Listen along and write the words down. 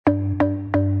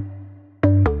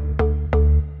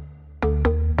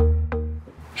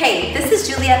this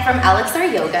is Juliet from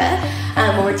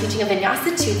LXRYOGA. We're teaching a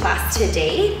Vinyasa 2 class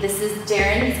today. This is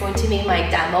Darren. He's going to be my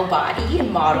demo body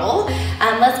and model.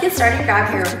 Let's get started.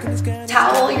 Grab your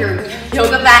towel, your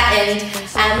yoga mat,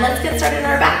 and let's get started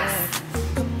on our backs.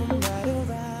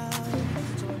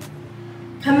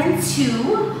 Come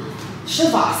into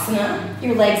Shavasana.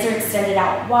 Your legs are extended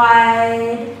out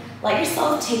wide. Let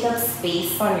yourself take up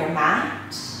space on your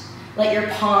mat. Let your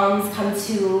palms come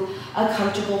to a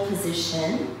comfortable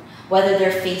position, whether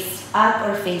they're face up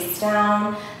or face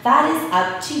down. That is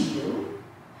up to you.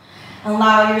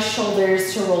 Allow your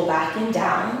shoulders to roll back and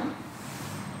down.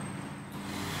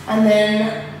 And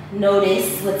then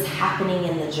notice what's happening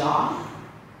in the jaw.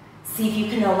 See if you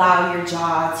can allow your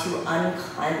jaw to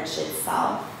unclench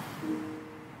itself.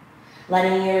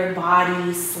 Letting your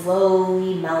body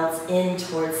slowly melt in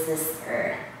towards this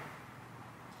earth.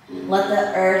 Let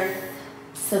the earth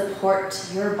support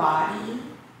your body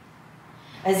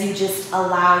as you just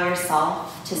allow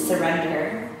yourself to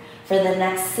surrender for the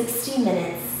next 60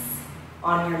 minutes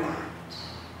on your mat.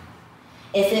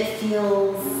 If it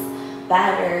feels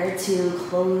better to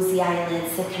close the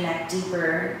eyelids to connect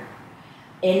deeper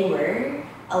inward,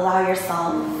 allow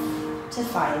yourself to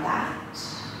find that.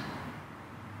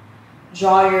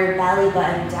 Draw your belly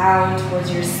button down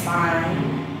towards your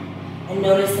spine and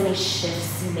notice any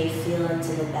shifts you may feel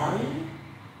into the belly,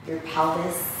 your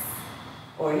pelvis,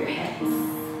 or your hips.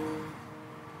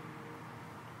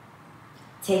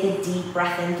 Take a deep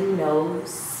breath in through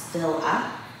nose, fill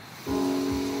up.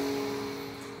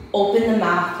 Open the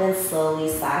mouth and slowly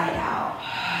sigh out.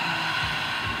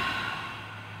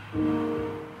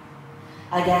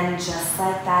 Again, just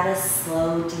like that, a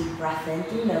slow, deep breath in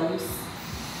through nose.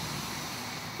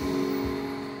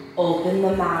 Open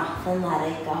the mouth and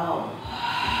let it go.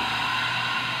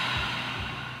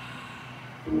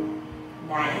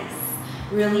 Nice.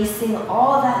 Releasing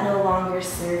all that no longer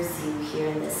serves you here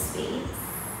in this space.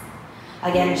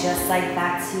 Again, just like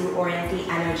that, to orient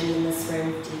the energy in this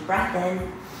room. Deep breath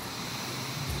in.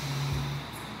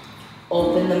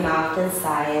 Open the mouth and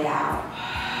sigh it out.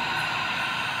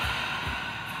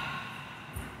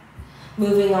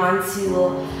 Moving on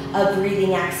to a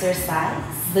breathing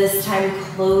exercise. This time,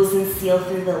 close and seal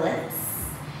through the lips.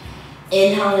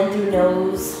 Inhale in through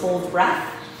nose, hold breath.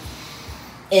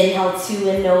 Inhale 2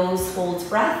 in nose, hold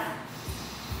breath.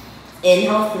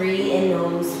 Inhale 3 in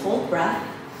nose, hold breath.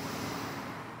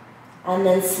 And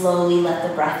then slowly let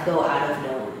the breath go out of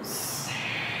nose.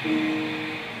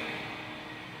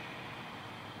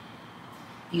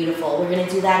 Beautiful. We're going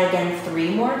to do that again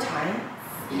 3 more times.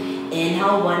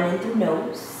 Inhale 1 in through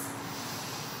nose.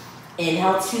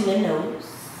 Inhale 2 in nose.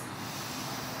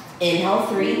 Inhale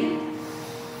 3.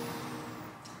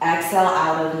 Exhale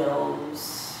out of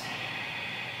nose.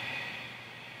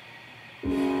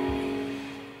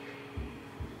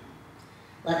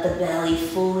 Let the belly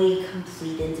fully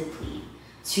complete and deplete.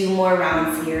 2 more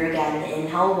rounds here again.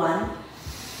 Inhale 1.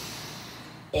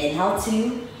 Inhale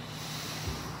 2.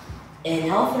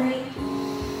 Inhale 3.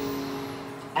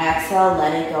 Exhale,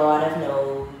 let it go out of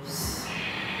nose.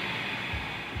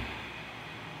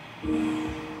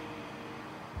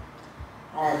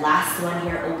 Last one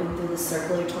here, open through the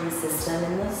circulatory system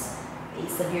in the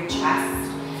base of your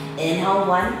chest. Inhale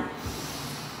 1.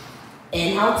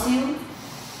 Inhale 2.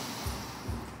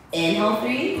 Inhale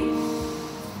 3.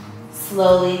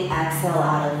 Slowly exhale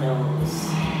out of nose.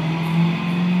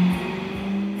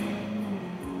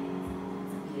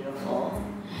 Beautiful.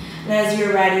 And as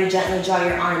you're ready, gently draw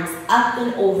your arms up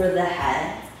and over the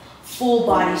head. Full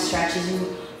body stretch as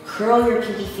you curl your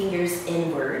pinky fingers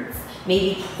inwards.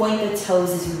 Maybe point the toes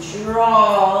as you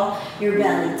draw your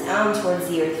belly down towards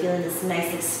the earth, feeling this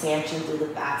nice expansion through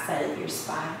the backside of your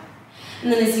spine.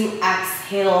 And then as you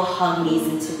exhale, hug knees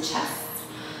into chest.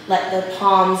 Let the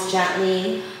palms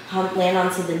gently land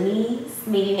onto the knees.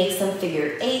 Maybe make some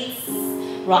figure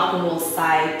 8s. Rock and roll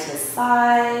side to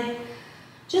side.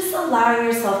 Just allow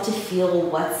yourself to feel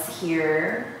what's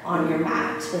here on your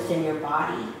mat within your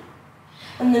body.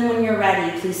 And then when you're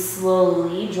ready, please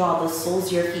slowly draw the soles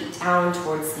of your feet down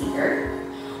towards the earth.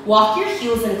 Walk your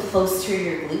heels in close to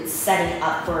your glutes, setting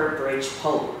up for a bridge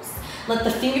pose. Let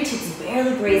the fingertips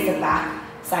barely graze the back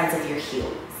sides of your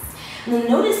heels. And then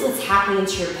notice what's happening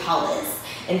to your pelvis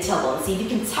and tailbone. See if you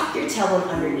can tuck your tailbone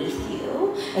underneath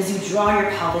you as you draw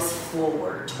your pelvis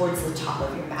forward towards the top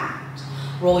of your mat.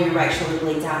 Roll your right shoulder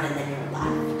blade down and then your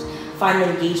left. Find the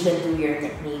engagement through your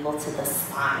navel to the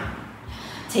spine.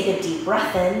 Take a deep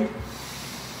breath in.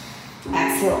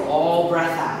 Exhale, all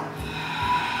breath out.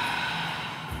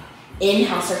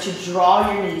 Inhale, start to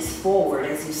draw your knees forward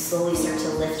as you slowly start to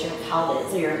lift your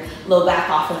pelvis or your low back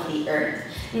off of the earth.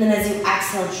 And then as you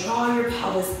exhale, draw your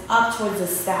pelvis up towards the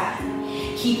sky.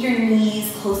 Keep your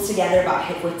knees close together, about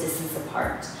hip-width distance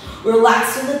apart.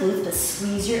 Relax through the glutes, but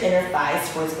squeeze your inner thighs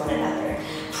towards one another.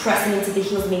 Pressing into the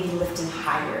heels, maybe lifting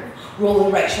higher.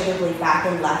 Rolling right shoulder blade back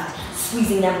and left.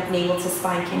 Squeezing navel to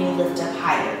spine, can you lift up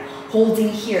higher? Holding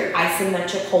here,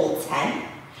 isometric hold, 10,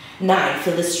 9,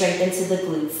 feel the strength into the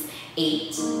glutes,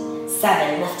 8,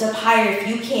 7, lift up higher if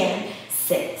you can,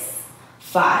 6,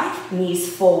 5,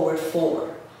 knees forward,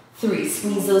 4, 3,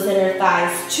 squeeze those inner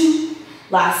thighs, 2,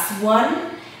 last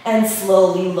 1, and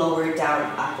slowly lower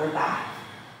down, upper back,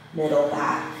 middle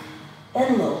back,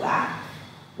 and low back.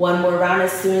 One more round.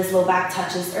 As soon as low back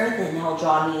touches earth, inhale,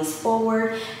 draw knees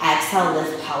forward, exhale,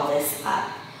 lift pelvis up.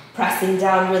 Pressing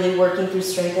down, really working through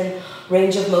strength and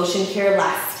range of motion here,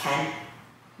 last 10,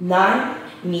 9,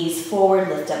 knees forward,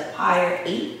 lift up higher,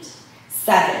 8,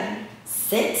 7,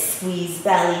 6, squeeze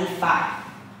belly, 5,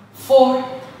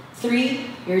 4, 3,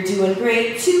 you're doing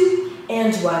great, 2,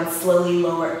 and 1, slowly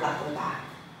lower upper back,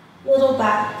 middle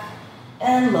back,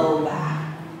 and low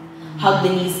back. Hug the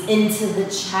knees into the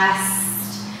chest,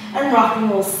 and rock and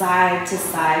roll side to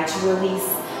release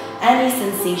any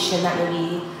sensation that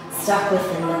may be stuck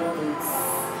within the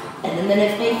glutes. And then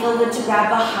if they feel good, to grab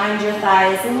behind your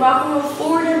thighs and rock and roll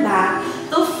forward and back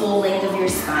the full length of your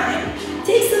spine.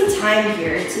 Take some time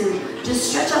here to just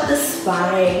stretch out the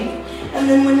spine, and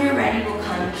then when you're ready, we'll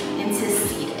come into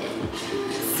seated.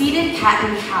 Seated cat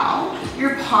and cow.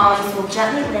 Your palms will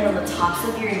gently land on the tops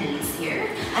of your knees here.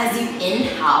 As you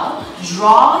inhale,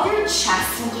 draw your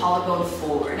chest and collarbone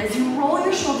forward. As you roll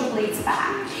your shoulder blades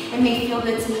back, it may feel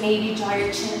good to maybe draw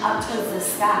your chin up towards the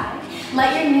sky.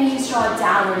 Let your knees draw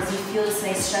downward as you feel this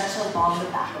nice stretch along the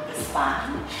back of the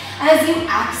spine. As you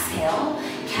exhale,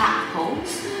 cat pose.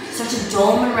 Stretch a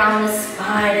dome around the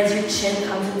spine as your chin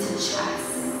comes into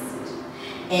chest.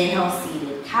 Inhale,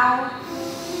 seated cow.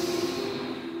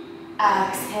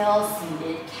 Exhale,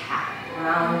 seated cat.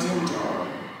 Round and dome.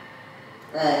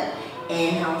 Good.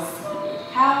 Inhale, seated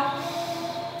cow.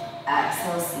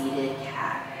 Exhale, seated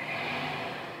cat.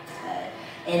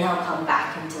 Good. Inhale, come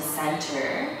back into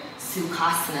center.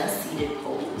 Sukhasana, seated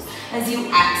pose. As you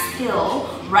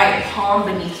exhale, right palm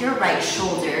beneath your right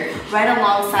shoulder, right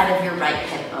alongside of your right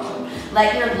hip bone.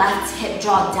 Let your left hip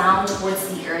draw down towards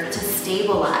the earth to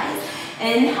stabilize.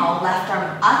 Inhale, left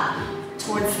arm up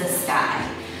towards the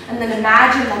sky. And then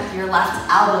imagine that your left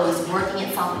elbow is working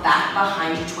itself back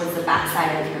behind you towards the back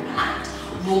side of your mat.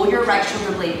 Roll your right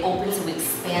shoulder blade open to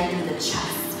expand through the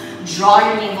chest. Draw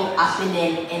your navel up and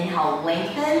in. Inhale,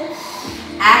 lengthen.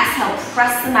 Exhale,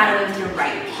 press the mat away with your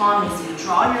right palm as you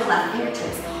draw your left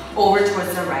fingertips over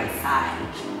towards the right side.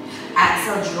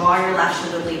 Exhale, draw your left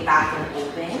shoulder blade back and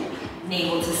open.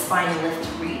 Navel to spine,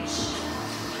 lift, reach.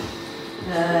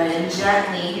 Good, and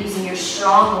gently, using your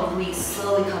strong obliques,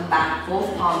 slowly come back,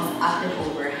 both palms up and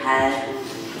overhead.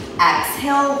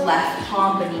 Exhale, left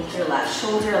palm beneath your left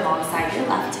shoulder alongside your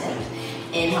left hip.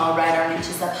 Inhale, right arm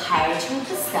reaches up higher toward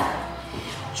the sky.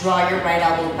 Draw your right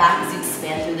elbow back as you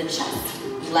expand through the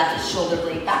chest. Left shoulder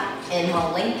blade back.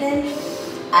 Inhale, lengthen.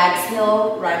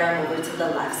 Exhale, right arm over to the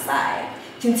left side.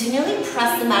 Continually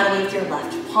press the mat away with your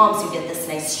left palm so you get this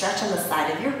nice stretch on the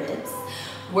side of your ribs.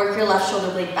 Work your left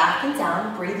shoulder blade back and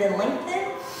down. Breathe in,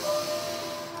 lengthen.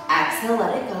 Exhale,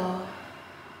 let it go.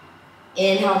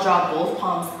 Inhale, draw both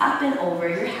palms up and over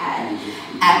your head.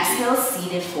 Exhale,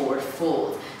 seated forward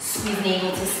fold. Squeeze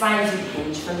navel to spine as you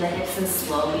hinge from the hips and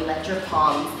slowly let your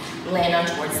palms land on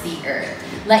towards the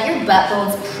earth. Let your butt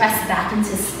bones press back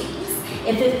into space.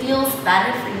 If it feels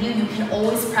better for you, you can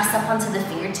always press up onto the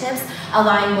fingertips,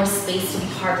 allowing more space to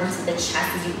be carved into the chest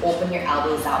as you open your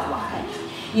elbows out wide.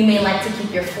 You may like to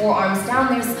keep your forearms down.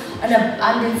 There's an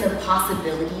abundance of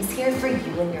possibilities here for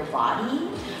you and your body.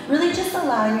 Really just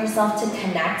allowing yourself to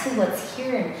connect to what's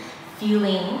here and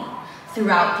feeling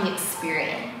throughout the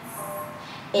experience.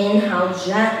 Inhale,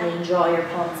 gently draw your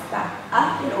palms back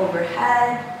up and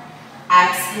overhead.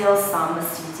 Exhale,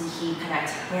 Samasthiti,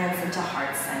 connect hands into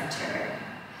heart center.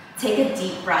 Take a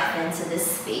deep breath into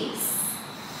this space.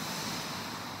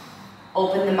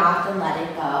 Open the mouth and let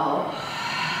it go.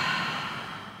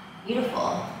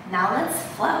 Beautiful. Now let's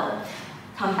flow.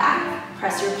 Come back,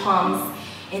 press your palms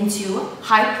into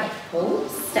high plank pose.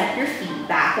 Step your feet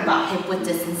back about hip-width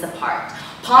distance apart.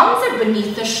 Palms are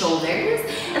beneath the shoulders,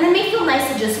 and then may feel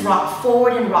nice to just rock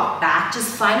forward and rock back,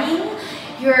 just finding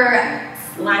your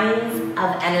lines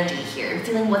of energy here,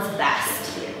 feeling what's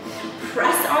best here.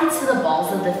 Press onto the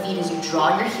balls of the feet as you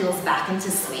draw your heels back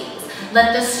into space.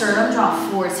 Let the sternum draw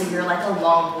forward so you're like a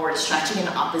longboard stretching in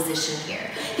opposition here.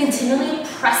 Continually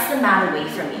press the mat away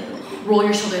from you. Roll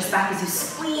your shoulders back as you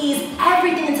squeeze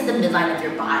everything into the midline of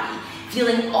your body.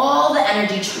 feeling all the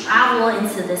energy travel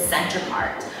into the center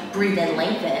part. Breathe in,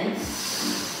 lengthen.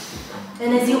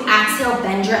 And as you exhale,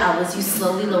 bend your elbows. You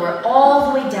slowly lower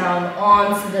all the way down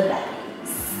onto the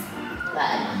bellies.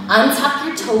 Good. Untuck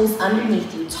your toes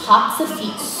underneath you. Tops of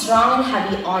feet strong and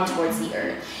heavy on towards the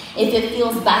earth. If it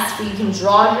feels best for you, you can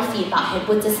draw your feet about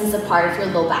hip-width distance apart if your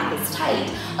low back is tight.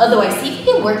 Otherwise, see if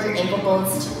you can work your ankle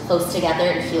bones close together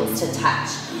and heels to touch.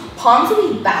 Palms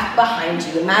will be back behind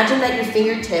you. Imagine that your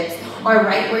fingertips are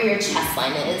right where your chest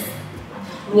line is.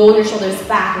 Roll your shoulders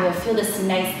back and you'll feel this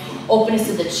nice openness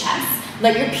to the chest.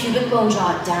 Let your pubic bone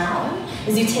draw down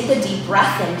as you take a deep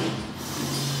breath in.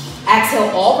 Exhale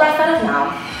all breath out of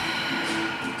mouth.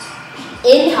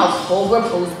 Inhale, Cobra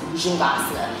Pose,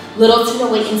 Bhujangasana. Little to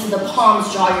no weight into the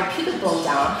palms, draw your pubic bone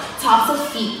down. Tops of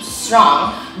feet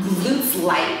strong, glutes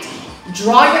light.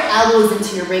 Draw your elbows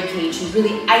into your rib cage. You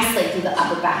really isolate through the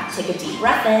upper back. Take a deep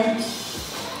breath in.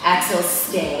 Exhale,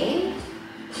 stay.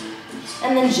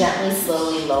 And then gently,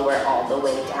 slowly lower all the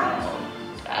way down.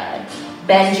 Good.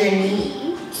 Bend your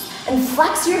knees and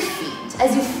flex your feet.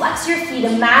 As you flex your feet,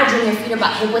 imagine your feet are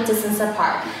about hip-width distance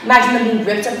apart. Imagine them being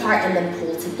ripped apart and then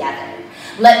pulled together.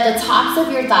 Let the tops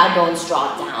of your thigh bones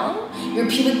draw down. Your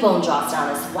pubic bone draws down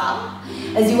as well.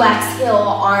 As you exhale,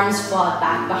 arms fall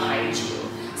back behind you.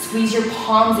 Squeeze your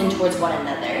palms in towards one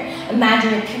another.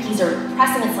 Imagine your pinkies are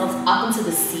pressing themselves up into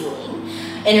the ceiling.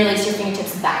 Interlace your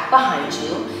fingertips back behind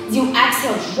you. As you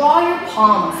exhale, draw your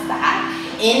palms back.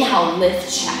 Inhale, lift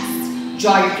chest.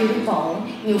 Draw your pubic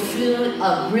bone. You'll feel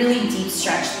a really deep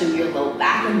stretch through your low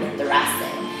back and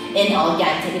mid-thoracic. Inhale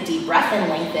again, take a deep breath and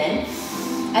lengthen.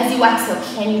 As you exhale,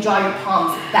 can you draw your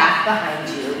palms back behind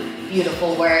you?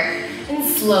 Beautiful work. And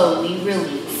slowly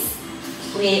release.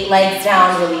 Legs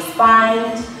down, release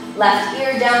spine. Left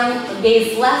ear down,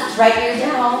 gaze left, right ear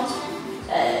down.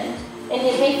 And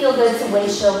it may feel good to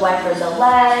windshield wiper the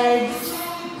legs.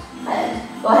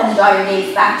 Go ahead and draw your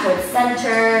gaze back towards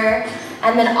center.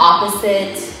 And then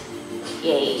opposite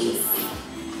gaze.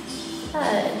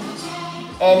 Good.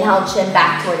 Inhale, chin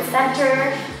back towards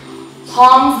center.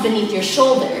 Palms beneath your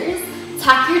shoulders.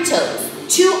 Tuck your toes.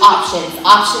 Two options.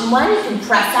 Option one, you can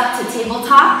press up to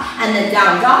tabletop and then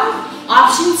down dog.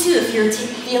 Option two, if you're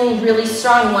feeling really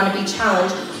strong and want to be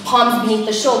challenged, palms beneath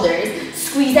the shoulders.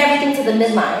 Squeeze everything to the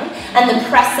midline and then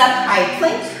press up, high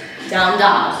plank, down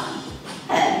dog.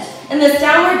 Good. In this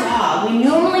downward dog, we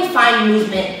normally find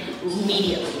movement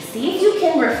immediately. See if you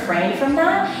can refrain from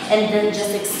that and then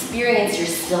just experience your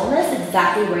stillness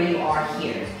exactly where you are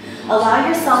here. Allow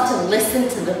yourself to listen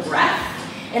to the breath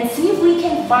and see if we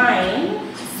can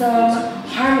find some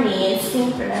harmony and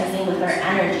synchronizing with our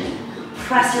energy.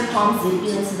 Press your palms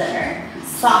deeply into the earth.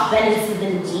 Soft bend into the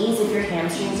knees if your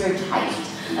hamstrings are tight.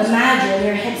 Imagine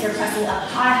your hips are pressing up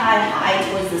high, high,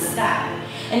 high towards the sky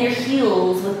and your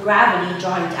heels with gravity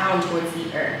drawing down towards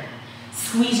the earth.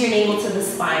 Squeeze your navel to the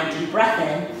spine, deep breath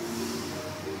in.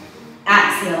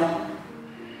 Exhale.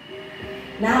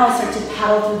 Now start to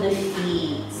paddle through the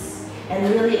feet and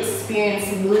really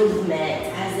experience movement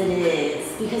as it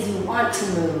is because you want to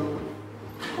move.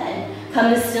 Good.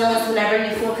 Come to stillness whenever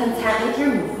you feel content with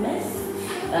your movements.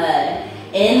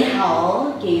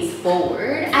 Inhale, gaze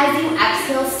forward. As you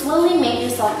exhale, slowly make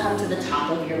yourself come to the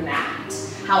top of your mat,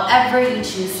 however you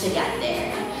choose to get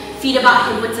there. Feet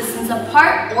about hip-width distance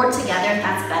apart or together if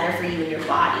that's better for you and your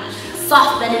body.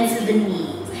 Soft bend into the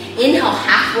knees. Inhale,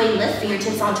 halfway lift,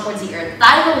 fingertips on towards the earth.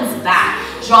 Thigh bones back.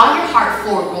 Draw your heart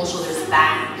forward, roll shoulders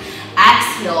back.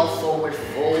 Exhale, forward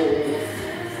fold.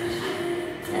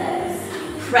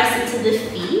 Press into the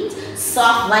feet.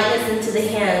 Soft lightness into the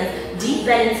hands. Deep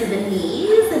bend into the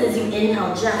knees. And as you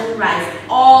inhale, gently rise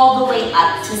all the way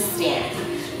up to stand.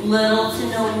 Little to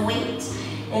no weight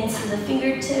into the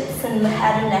fingertips and the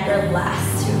head and neck are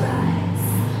last to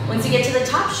rise. Once you get to the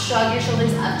top, shrug your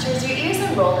shoulders up towards your ears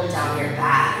and roll them down your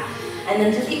back. And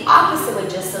then do the opposite way,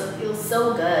 just so it feels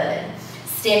so good.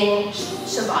 Standing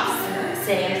Shavasana,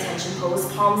 standing in attention pose,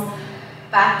 palms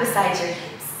back beside your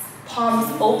hips.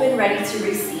 Palms open, ready to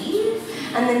receive.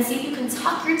 And then see if you can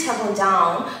tuck your tailbone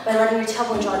down by letting your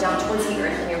tailbone draw down towards the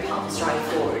earth and your pelvis drawing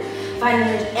forward. Finding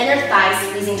your inner thighs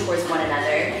squeezing towards one another.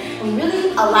 And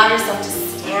really allow yourself to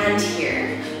stand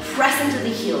here. Press into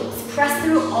the heels. Press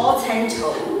through all 10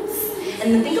 toes.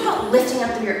 And then think about lifting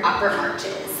up through your upper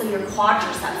arches, so your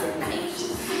quadriceps ignite.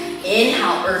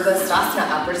 Inhale, Urvastasana,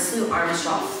 upper glute, arms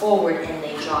draw forward and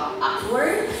they draw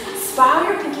upward.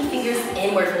 Spiral your pinky fingers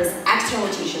inward for this external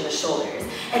rotation of the shoulders.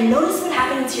 And notice what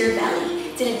happened to your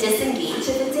belly. Did it disengage?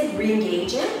 If it did,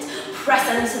 re-engage it. Press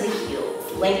down into the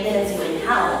heels. Lengthen as you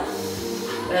inhale.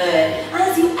 Good.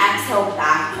 As you exhale,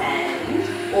 back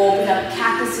bend. Open up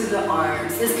cactus through the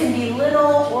arms. This can be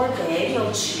little or big,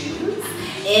 you'll choose.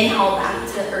 Inhale back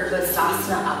to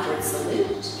Urdhva upward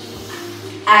salute.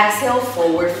 Exhale,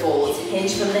 forward fold.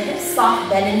 Hinge from the hips, soft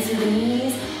bend into the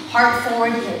knees. Heart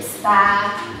forward, hips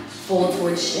back. Fold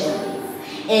towards shins.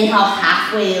 Inhale,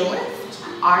 halfway lift,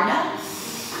 Ardha.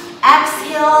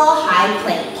 Exhale, high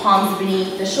plank. Palms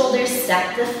beneath the shoulders,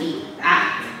 step the feet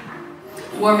back.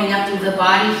 Warming up through the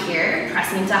body here,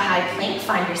 pressing into high plank,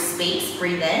 find your space,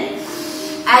 breathe in.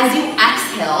 As you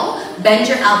exhale, bend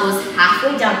your elbows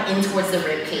halfway down in towards the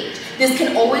rib cage. This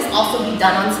can always also be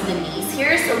done onto the knees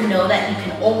here, so know that you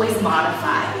can always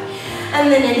modify.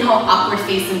 And then inhale, upward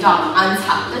facing dog,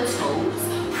 untuck the toes.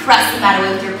 Press the mat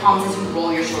away with your palms as you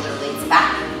roll your shoulder blades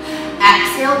back.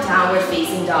 Exhale, downward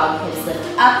facing dog, hips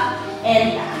lift up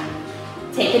and back.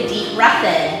 Take a deep breath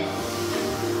in.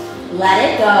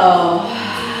 Let it go.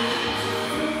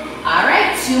 All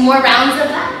right, 2 more rounds of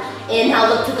that. Inhale,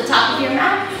 look to the top of your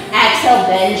mat. Exhale,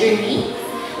 bend your knees.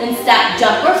 Then step,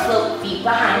 jump, or float, feet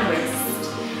behind wrist.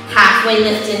 Halfway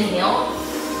lift, inhale.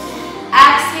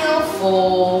 Exhale,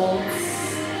 fold.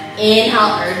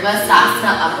 Inhale, Urdhva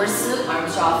upper salute.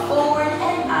 Arms draw forward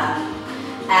and up.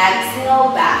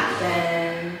 Exhale, back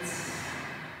bend.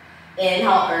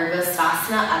 Inhale,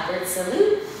 Urdhva upward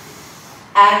salute.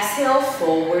 Exhale,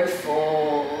 forward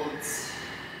fold.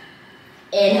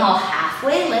 Inhale,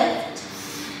 halfway lift.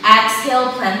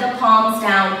 Exhale, plant the palms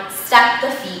down, step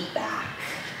the feet back.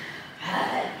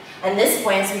 Good. And this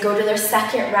point, as we go to their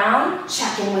second round,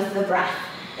 check in with the breath.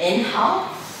 Inhale.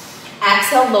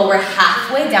 Exhale, lower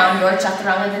halfway down, your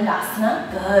Chaturanga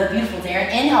Dandasana. Good, beautiful, Darren.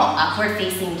 Inhale, upward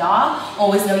facing dog.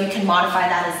 Always know you can modify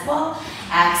that as well.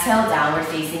 Exhale, downward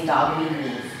facing dog,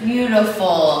 knee.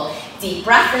 Beautiful. Deep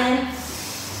breath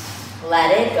in.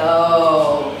 Let it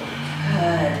go.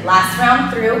 Good. Last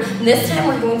round through. This time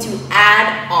we're going to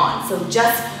add on. So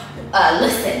just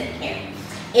listen here.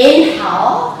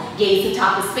 Inhale, gaze to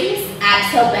top of space.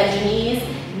 Exhale, bend your knees.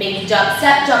 Make jump,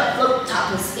 step, jump, float,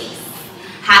 top of space.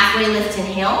 Halfway lift,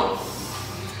 inhale.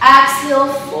 Exhale,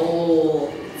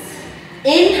 fold.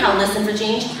 Inhale, listen for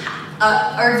change.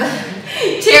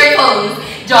 Chair pose.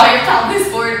 Draw your pelvis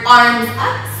forward, arms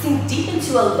up. Sink deep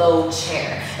into a low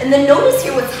chair. And then notice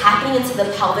here what's happening into the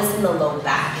pelvis and the low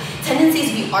back.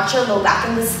 Tendencies, we arch our low back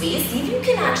in the space. See if you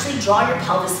can actually draw your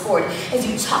pelvis forward as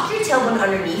you tuck your tailbone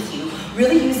underneath you,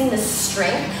 really using the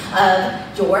strength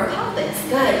of your pelvis.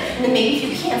 Good. And then maybe if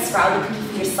you can't, sprout the pinky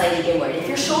fingers slightly inward. If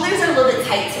your shoulders are a little bit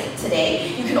tight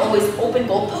today, you can always open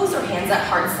both pose or hands at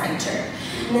heart center.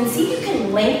 And then see if you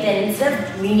can lengthen, instead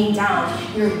of leaning down,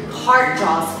 your heart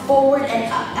draws forward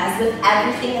and up, as with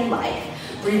everything in life.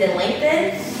 Breathe in,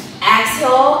 lengthen.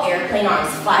 Exhale, airplane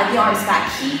arms, fly the arms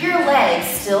back. Keep your legs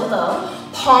still though.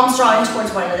 Palms drawing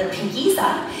towards one another, pinkies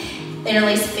up.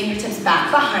 Interlace fingertips back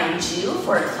behind you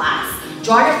for a clasp.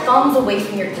 Draw your thumbs away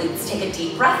from your glutes. Take a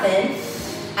deep breath in.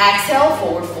 Exhale,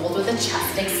 forward fold with a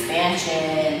chest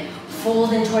expansion.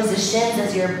 Fold in towards the shins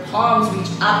as your palms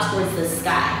reach up towards the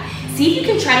sky. See if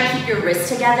you can try to keep your wrists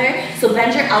together. So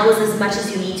bend your elbows as much as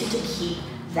you need to keep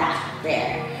that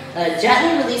there.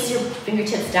 Gently release your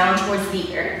fingertips down towards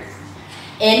the earth.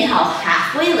 Inhale,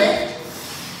 halfway lift.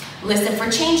 Listen for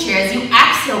change here. As you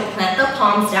exhale, plant the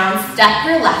palms down, step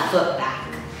your left foot back.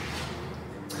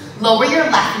 Lower your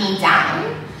left knee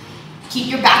down. Keep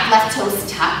your back left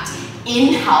toes tucked.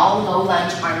 Inhale, low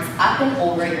lunge, arms up and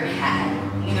over your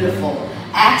head. Beautiful.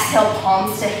 Exhale,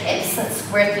 palms to hips and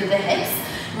square through the hips.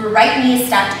 Your right knee is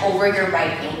stacked over your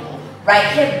right ankle. Right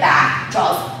hip back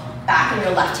draws back and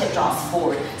your left hip draws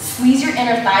forward. Squeeze your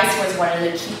inner thighs towards one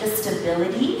another, keep the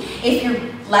stability. If your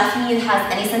left knee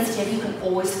has any sensitivity, you can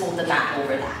always fold the mat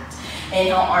over that.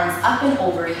 Inhale, arms up and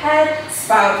overhead,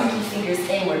 spiral pinky fingers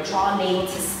inward, draw navel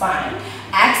to spine.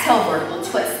 Exhale, vertical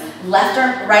twist. Left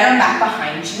arm, right arm back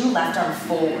behind you, left arm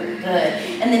forward, good.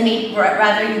 And then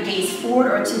rather you gaze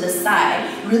forward or to the side,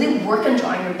 really work on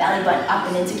drawing your belly button up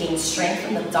and in to gain strength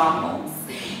from the abdominals.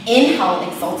 Inhale,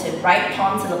 exalted, right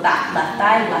palm to the back, left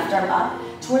thigh, left arm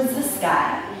up towards the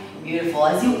sky. Beautiful.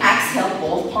 As you exhale,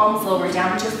 both palms lower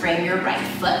down to frame your right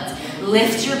foot.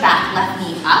 Lift your back left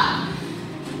knee up.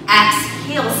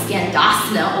 Exhale,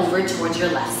 Skandasana over towards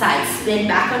your left side. Spin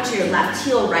back onto your left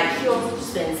heel, right heel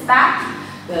spins back.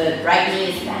 Good, right knee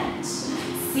is bent.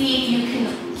 See if you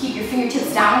can keep your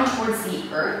fingertips down towards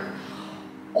the earth.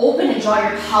 Open and draw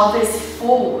your pelvis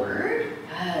forward.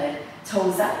 Good,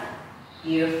 toes up.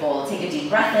 Beautiful. Take a deep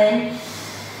breath in.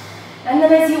 And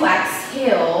then as you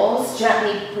exhale,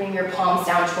 gently bring your palms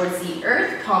down towards the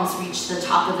earth. Palms reach the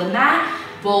top of the mat.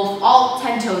 All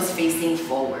 10 toes facing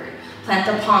forward. Plant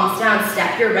the palms down.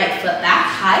 Step your right foot back.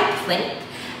 High plank.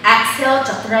 Exhale,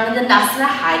 Chaturanga Dandasana,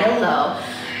 high to low.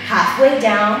 Halfway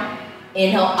down,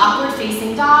 inhale, upward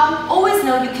facing dog. Always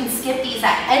know you can skip these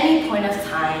at any point of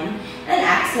time. And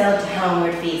exhale,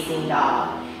 downward facing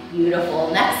dog.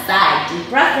 Beautiful. Next side, deep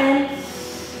breath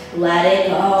in. Let it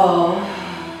go.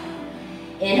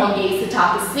 Inhale, gaze to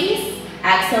top of space.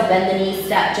 Exhale, bend the knees,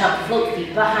 step, jump, float,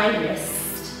 feet behind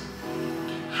wrist.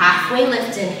 Halfway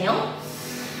lift, inhale.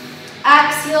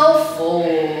 Exhale,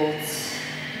 fold.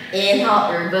 Inhale,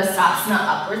 Urdhva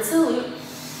upward salute.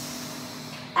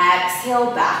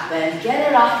 Exhale, back bend, get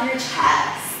it off your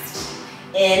chest.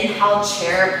 Inhale,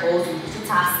 chair pose,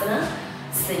 Utkatasana.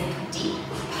 Sink deep,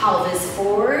 pelvis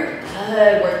forward.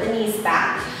 Good, work the knees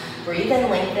back. Breathe and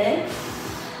lengthen.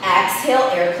 Exhale,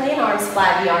 airplane arms,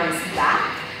 fly the arms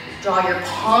back. Draw your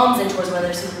palms in towards one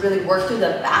another so you really work through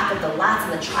the back of the lats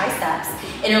and the triceps.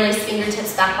 Interlace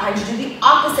fingertips back behind you. Do the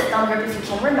opposite thumb grip if you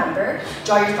can remember.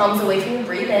 Draw your thumbs away from you,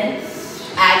 breathe in.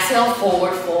 Exhale,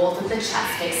 forward fold with the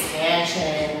chest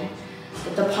expansion.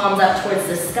 Get the palms up towards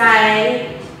the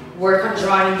sky. Work on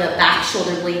drawing the back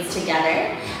shoulder blades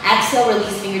together. Exhale,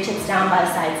 release fingertips down by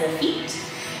the sides of feet.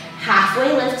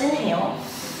 Halfway lift, inhale.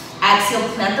 Exhale,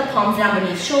 plant the palms down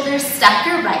beneath shoulders. Step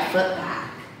your right foot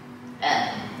back.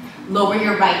 Lower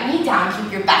your right knee down.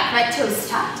 Keep your back right toes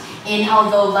tucked. Inhale,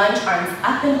 low lunge, arms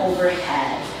up and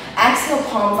overhead. Exhale,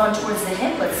 palms on towards the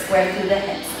hip. Let's square through the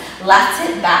hips. Left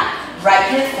hip back.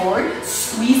 Right hip forward,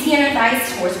 squeeze the inner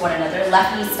thighs towards one another,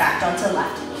 left knee stacked onto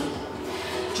left knee.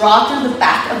 Draw through the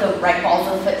back of the right balls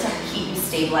of the foot to keep you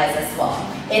stabilized as well.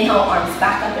 Inhale, arms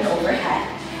back up and overhead.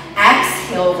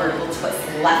 Exhale, vertical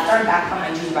twist. Left arm back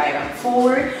behind you, right arm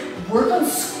forward. Work on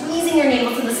squeezing your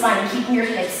navel to the spine and keeping your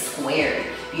hips squared.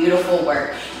 Beautiful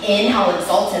work. Inhale,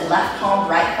 exalted, left palm,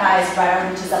 right thighs, right arm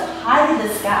reaches up high to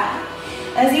the sky.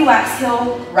 As you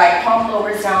exhale, right palm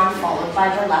lowers down, followed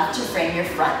by the left to frame your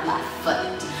front left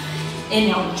foot.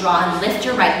 Inhale, draw and lift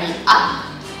your right knee up.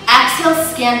 Exhale,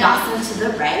 Skandasana to the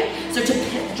right. So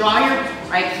to draw your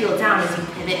right heel down as you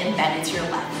pivot and bend into your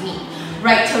left knee.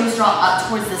 Right toes draw up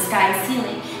towards the sky and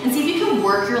ceiling. And see if you can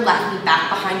work your left knee back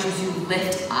behind you as you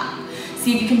lift up.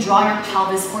 See if you can draw your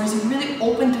pelvis forward as you really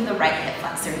open through the right hip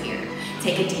flexor here.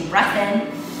 Take a deep breath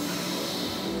in.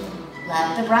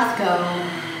 Let the breath go.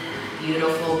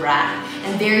 Beautiful breath.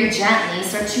 And very gently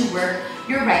start to work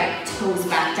your right toes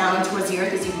back down towards the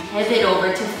earth as you pivot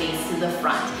over to face to the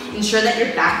front. Ensure that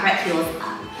your back right heel is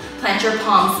up. Plant your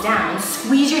palms down.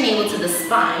 Squeeze your navel to the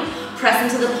spine.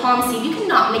 Press into the palms. See if you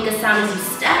cannot make a sound as you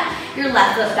step your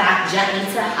left foot back gently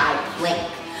to high plank.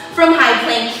 From high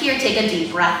plank here, take a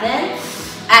deep breath in.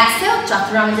 Exhale,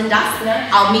 Chaturanga Dandasana.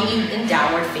 I'll meet you in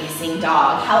downward facing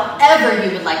dog, however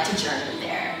you would like to journey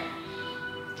there.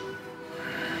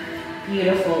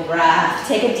 Beautiful breath.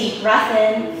 Take a deep breath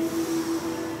in.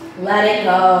 Let it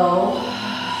go.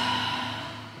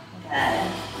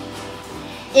 Good.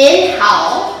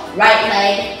 Inhale, right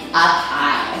leg up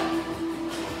high.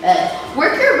 Good.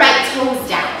 Work your right toes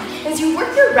down. As you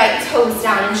work your right toes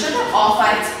down, ensure that all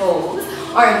 5 toes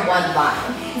are in one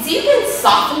line. So you can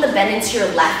soften the bend into your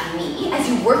left knee as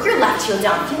you work your left heel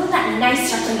down, feeling that nice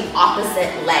stretch on the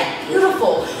opposite leg.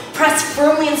 Beautiful. Press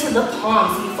firmly into the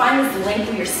palms so you find this length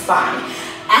through your spine.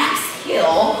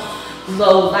 Exhale,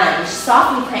 low lunge.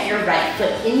 Softly plant your right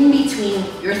foot in between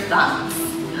your thumbs.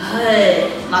 Good.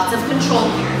 Lots of control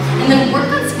here. And then work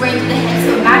on squaring through the hips.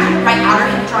 So imagine your right outer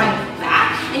hip drawing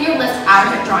back and your left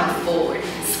outer hip drawing forward.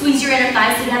 Squeeze your inner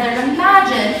thighs together and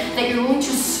imagine that you're going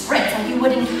to sprint like you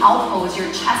would in cow pose. Your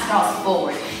chest draws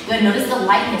forward. Good. Notice the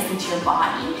lightness into your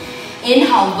body.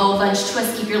 Inhale, low lunge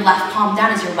twist. Keep your left palm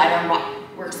down as your right arm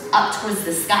works up towards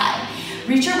the sky.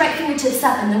 Reach your right fingertips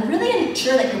up and then really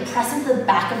ensure that you're pressing to the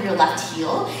back of your left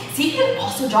heel. See if you can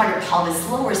also draw your pelvis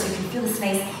lower so you can feel this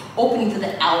nice opening through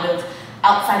the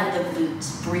outside of the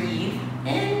glutes. Breathe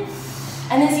in.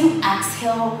 And as you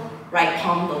exhale, right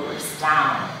palm lowers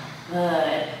down.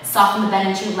 Good. Soften the bend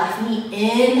into your left knee.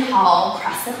 Inhale,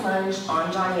 crescent lunge,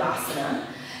 Anjaneyasana.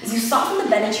 As you soften the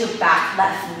bend into your back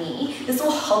left knee, this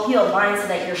will help you align so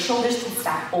that your shoulders can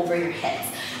stack over your hips.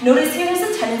 Notice here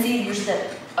there's a tendency usually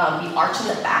to be arching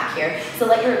the back here, so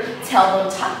let your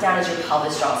tailbone tuck down as your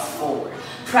pelvis draws forward.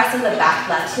 Press in the back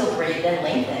left heel, breathe in,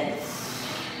 lengthen.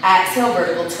 Exhale,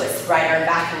 vertical twist, right arm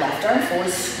back, left arm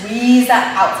forward. Squeeze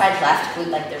that outside left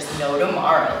glute like there's no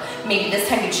tomorrow. Maybe this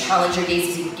time you challenge your gaze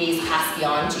as you gaze past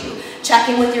beyond you. Check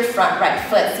in with your front right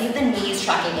foot. See if the knee is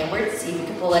tracking inward. See if you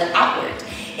can pull it outward.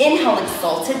 Inhale,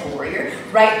 exalted warrior.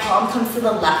 Right palm comes to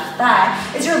the left thigh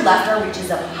as your left arm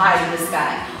reaches up high to the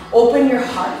sky. Open your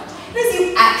heart. And as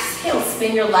you exhale,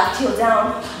 spin your left heel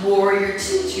down. Warrior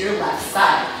 2 to your left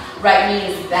side. Right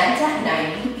knee is bent at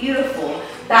 90. Beautiful.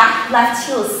 back left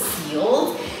heel is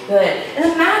sealed. Good. And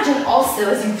imagine also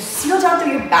as you seal down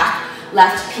through your back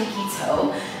left pinky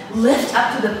toe, lift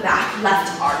up through the back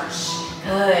left arch.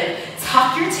 Good.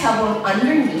 Tuck your tailbone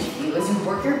underneath you as you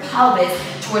work your pelvis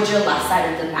towards your left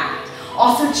side of the mat.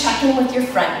 Also check in with your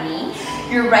front knee.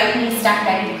 Your right knee stacked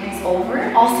 90 degrees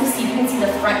over. Also see if you can see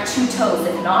the front two toes.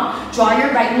 If not, draw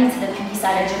your right knee to the pinky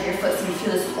side edge of your foot so you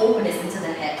feel this openness into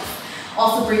the hips.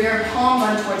 Also bring your palm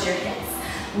run towards your hips.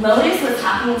 Notice what's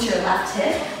happening to your left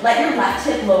hip. Let your left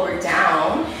hip lower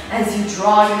down as you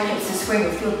draw your hips to square.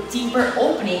 You'll feel deeper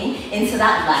opening into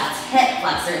that left hip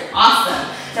flexor. Awesome.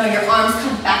 Now your arms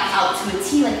come back out to a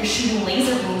T like you're shooting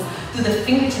laser beams through the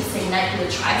fingertips to ignite through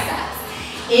the triceps.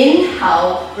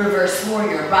 Inhale, reverse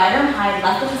warrior. Right arm high,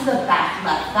 left arm to the back,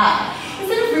 left thigh.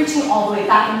 Instead of reaching all the way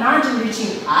back, imagine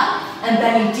reaching up and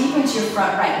bending deep into your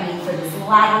front right knee for this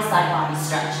lateral side body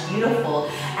stretch. Beautiful.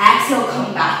 Exhale,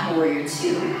 come back, warrior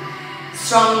two.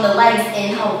 Strong in the legs,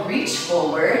 inhale, reach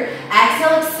forward.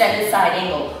 Exhale, extended side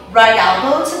angle. Right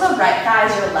elbow to the right thigh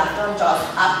as your left arm draws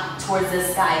up towards the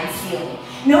sky and ceiling.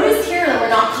 Notice here that we're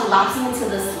not collapsing into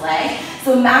this leg.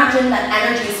 So imagine that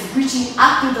energy is reaching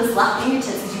up through those left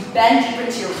fingertips as you bend deeper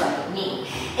into your right knee.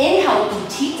 Inhale,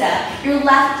 Utthita. Your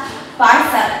left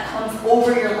bicep comes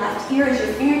over your left ear as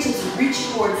your fingertips reach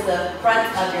towards the front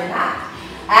of your mat.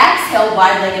 Exhale,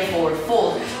 wide-legged forward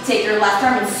fold. Take your left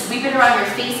arm and sweep it around your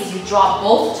face as you draw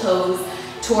both toes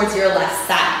towards your left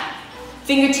side.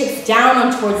 Fingertips down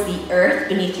on towards the earth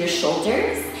beneath your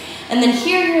shoulders. And then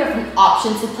here you have an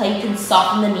option to play. You can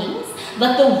soften the knees.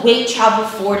 Let the weight travel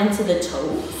forward into the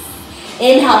toes.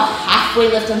 Inhale, halfway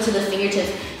lift onto the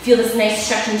fingertips. Feel this nice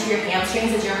stretch into your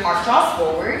hamstrings as your heart draws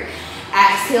forward.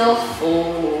 Exhale,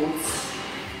 fold.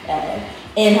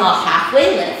 Inhale,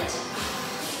 halfway lift.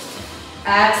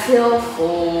 Exhale,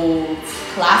 fold.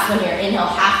 Last one here. Inhale,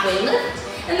 halfway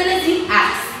lift. And then as you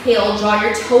exhale, draw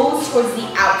your toes towards the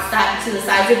outside, to the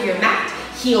sides of your mat.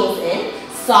 Heels in.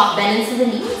 Soft bend into the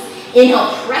knees.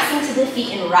 Inhale, press into the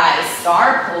feet and rise.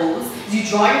 Star pose. As you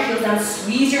draw your heels down,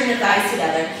 squeeze your inner thighs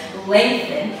together.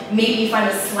 Lengthen. Maybe you find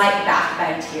a slight back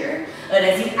bend here. And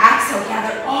as you exhale,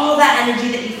 gather all that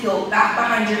energy that you feel back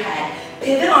behind your head.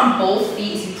 Pivot on both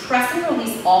feet as you press and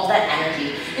release all that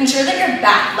energy. Ensure that your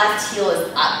back left heel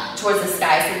is up towards the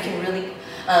sky so you can really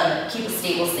keep a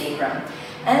stable sacrum.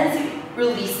 And as you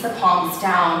release the palms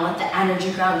down, let the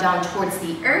energy ground down towards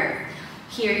the earth.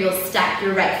 Here you'll stack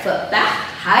your right foot back,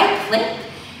 high plank.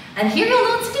 And here you'll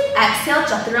know to do exhale,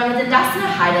 Chaturanga Dandasana,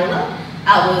 high to low.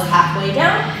 Elbows halfway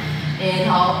down.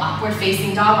 Inhale, upward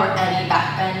facing dog or any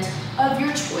back bend of your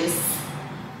choice.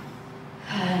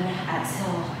 And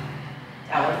exhale,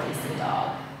 downward facing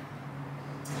dog.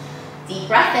 Deep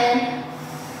breath in.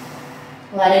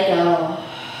 Let it go.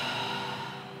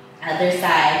 Other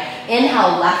side.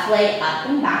 Inhale, left leg up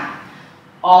and back.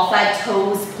 All 5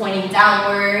 toes pointing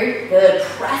downward. Good.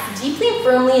 Press deeply and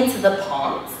firmly into the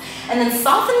palms. And then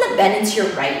soften the bend into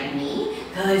your right knee.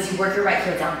 Good. As you work your right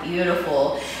heel down.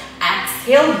 Beautiful.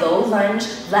 Exhale, low lunge.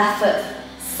 Left foot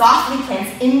softly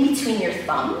plants in between your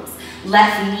thumbs.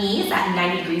 Left knee is at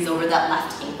 90 degrees over that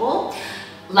left ankle.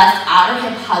 Left outer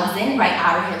hip hugs in. Right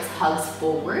outer hip hugs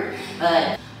forward.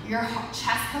 Good. Your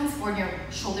chest comes forward. Your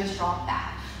shoulders drop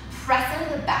back. Press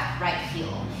into the back right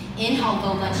heel. Inhale,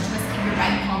 low lunge twist. Keep your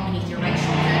right palm beneath your right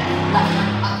shoulder. Left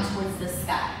arm up towards the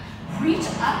sky. Reach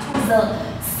up towards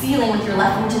the ceiling with your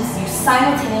left fingertips. You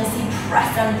simultaneously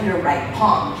press down with your right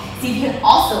palm. See if you can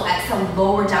also exhale,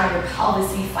 lower down your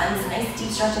pelvis so you find this nice deep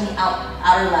stretch in the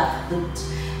outer left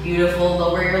glute. Beautiful.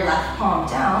 Lower your left palm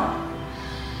down.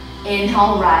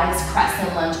 Inhale, rise,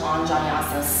 crescent lunge on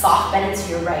Vinyasa. Soft bend into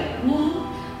your right knee.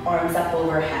 Arms up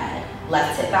overhead.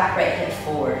 Left hip back, right hip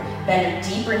forward. Bend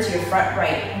deeper into your front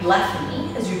right left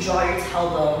knee as you draw your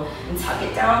tailbone and tuck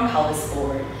it down, pelvis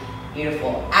forward.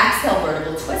 Beautiful. Exhale,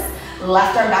 vertical twist.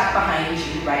 Left arm back behind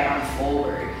you, right arm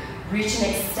forward. Reach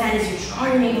and extend as you draw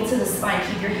your navel to the spine.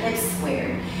 Keep your hips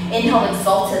squared. Inhale,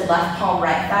 exalted, left palm,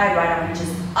 right thigh, right arm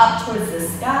reaches up towards the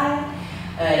sky.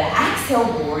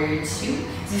 Exhale, warrior two.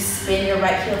 As you spin your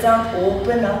right heel down,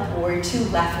 open up, warrior two,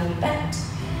 left knee bent.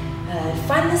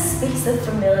 Find this space of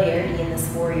familiarity in this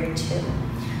warrior two.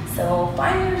 So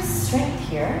find your strength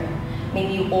here.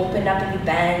 Maybe you open up and you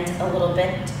bend a little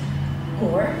bit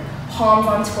more. Palms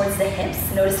on towards the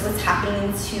hips. Notice what's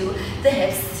happening to the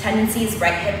hips. The tendency is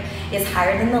right hip is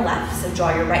higher than the left. So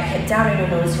draw your right hip down and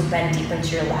you'll notice you'll bend deep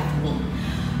into your left knee.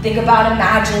 Think about,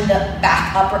 imagine the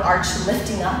back upper arch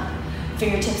lifting up.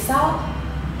 Fingertips out.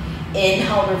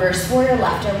 Inhale, reverse warrior,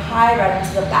 left arm high, right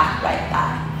into the back right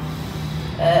thigh.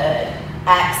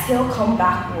 Exhale, come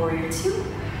back, warrior two.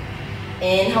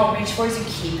 Inhale, reach forward as you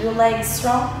keep your legs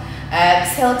strong.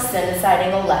 Exhale, extend the side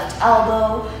angle, left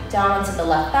elbow down into the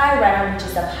left thigh, right arm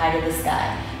reaches up high to the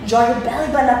sky. Draw your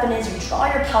belly button up and as you draw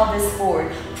your pelvis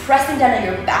forward, pressing down at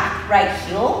your back right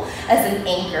heel as an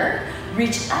anchor.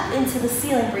 Reach up into the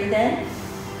ceiling, breathe in.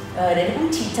 Good, in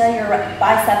Utthita, your right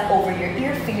bicep over your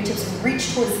ear, fingertips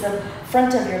reach towards the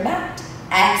front of your mat.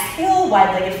 Exhale,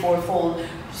 wide-legged forward fold.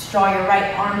 Draw your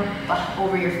right arm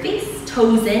over your face,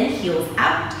 toes in, heels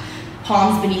out,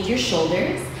 palms beneath your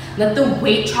shoulders. Let the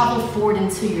weight travel forward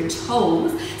into your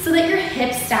toes so that your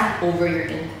hips stack over your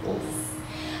ankles.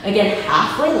 Again,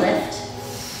 halfway lift.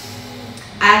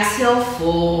 Exhale,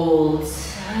 fold.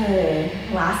 Good.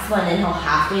 Last one, inhale,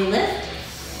 halfway lift.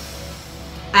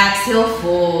 Exhale,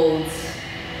 fold.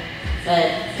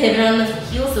 Good. Pivot on the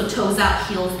heels, so toes out,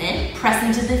 heels in. Press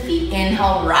into the feet.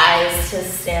 Inhale, rise to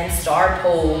stand, star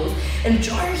pose. And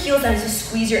draw your heels down as you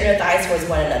squeeze your inner thighs towards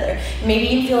one another. Maybe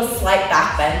you feel a slight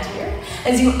back bend here.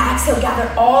 As you exhale,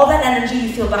 gather all that energy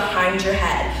you feel behind your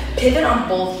head. Pivot on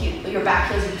both your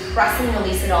back heels. You press and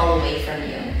release it all away from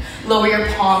you. Lower your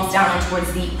palms down and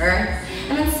towards the earth.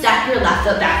 And then stack your left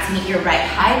foot back to meet your right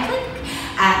high plank.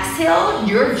 Exhale,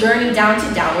 your journey down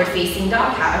to downward facing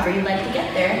dog, however you like to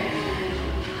get there.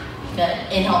 Good.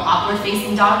 Inhale, upward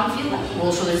facing dog if you like.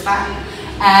 Roll shoulders back.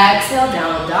 Exhale,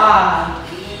 down dog.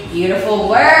 Beautiful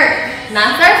work.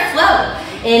 That's our flow.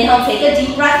 Inhale, take a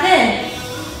deep breath in.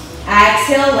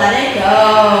 Exhale, let it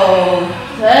go.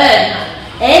 Good.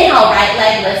 Inhale, right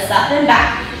leg lifts up and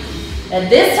back. And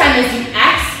this time as you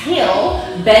exhale,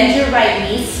 bend your right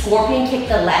knee, scorpion kick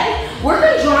the leg. We're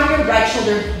going to draw your right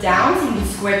shoulder down so you can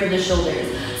square through the shoulders.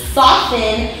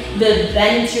 Soften the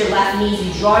bend into your left knee as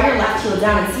you draw your left heel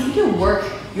down and see if you can work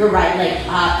your right leg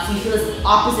up so you feel this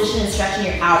opposition and stretching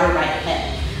your outer right hip.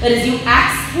 But as you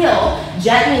exhale,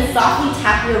 gently and softly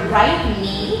tap your right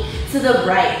knee to the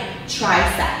right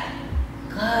tricep.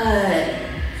 Good.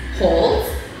 Hold,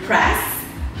 press,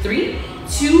 3,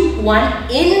 2, 1.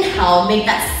 Inhale, make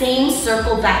that same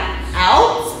circle back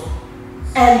out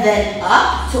and then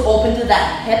up to open through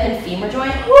that hip and femur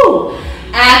joint. Woo!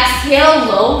 Exhale,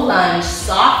 low lunge.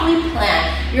 Softly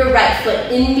plant your right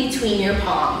foot in between your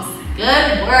palms.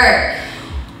 Good work.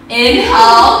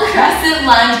 Inhale, crescent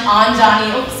lunge on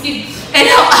Johnny. Oh, excuse me.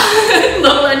 Inhale,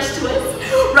 low lunge twist.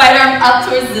 Right arm up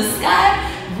towards the sky.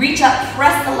 Reach up,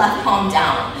 press the left palm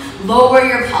down. Lower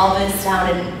your pelvis down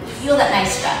and feel that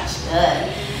nice stretch. Good.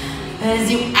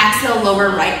 As you exhale,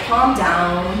 lower right palm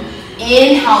down.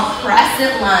 Inhale,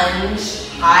 crescent lunge,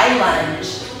 high lunge.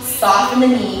 Soften the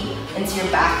knee into your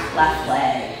back left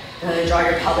leg. Good. Draw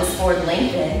your pelvis forward,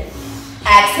 lengthen.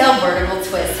 Exhale, vertical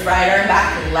twist. Right arm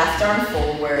back, left arm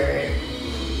forward.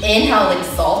 Inhale,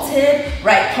 exalted.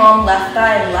 Right palm, left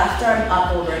thigh, left arm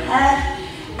up overhead.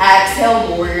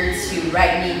 Exhale, warrior two.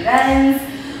 Right knee bends.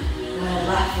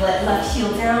 Left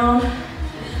heel down.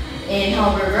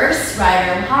 Inhale, reverse. Right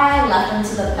arm high, left arm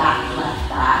to the back, left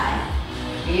thigh.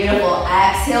 Beautiful.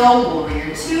 Exhale,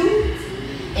 warrior two.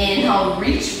 Inhale,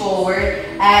 reach forward.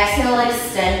 Exhale,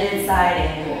 extended side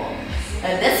angle.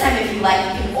 And this time, if you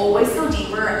like, you can always go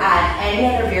deeper, add any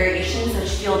other variations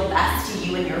which feel best to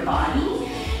you and your body.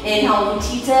 Inhale,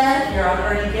 Utthita, if you're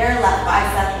already there, left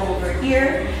bicep over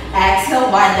here. Exhale,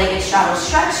 wide-legged straddle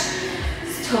stretch.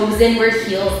 Toes inward,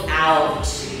 heels out.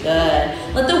 Good.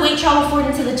 Let the weight travel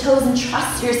forward into the toes and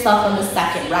trust yourself on the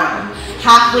second round.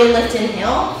 Halfway lift,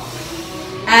 inhale.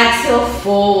 Exhale,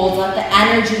 fold. Let the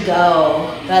energy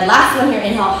go. Good. Last one here,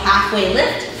 inhale, halfway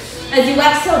lift. As you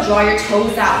exhale, draw your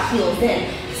toes out, heels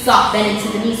in. Soft bend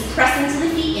into the knees, press into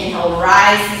the feet. Inhale,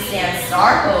 rise to stand,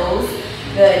 star pose.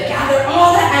 Good. Gather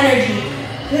all that energy.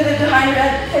 Pivot behind your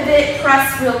head, pivot,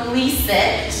 press, release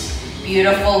it.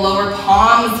 Beautiful. Lower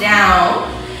palms down.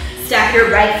 Stack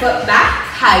your right foot back,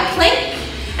 high plank.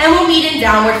 And we'll meet in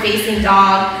downward facing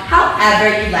dog,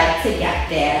 however you'd like to get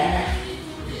there.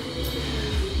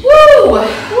 Woo!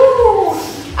 Woo!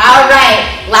 All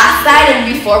right, last side,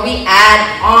 and before we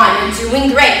add on, you're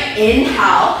doing great.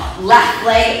 Inhale, left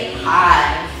leg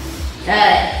high.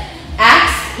 Good.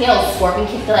 Exhale, scorpion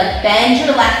kick the leg. Bend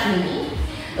your left knee.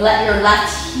 Let your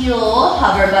left heel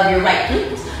hover above your right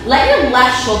glute. Let your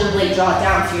left shoulder blade draw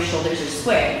down so your shoulders are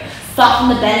squared. Soften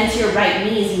the bend into your right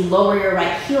knee as you lower your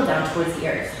right heel down towards the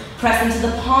earth. Press into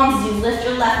the palms as you lift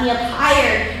your left knee up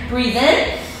higher. Breathe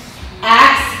in.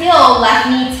 Exhale, left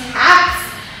knee taps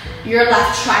your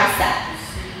left tricep.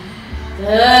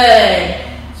 Good.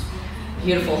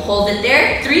 Beautiful. Hold it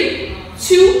there. 3,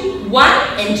 2, 1.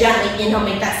 And gently inhale.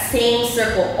 Make that same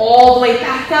circle all the way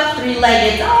back up.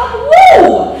 Three-legged dog.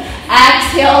 Woo!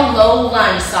 Exhale, low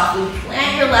lunge. Softly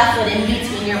plant your left foot in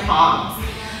between your palms.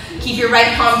 Keep your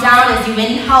right palm down as you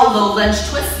inhale. Low lunge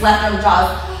twist. Left arm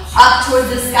draws up towards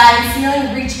the sky and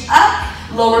ceiling. Reach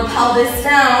up, lower pelvis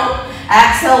down.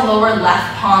 Exhale, lower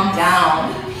left palm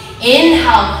down.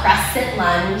 Inhale, crescent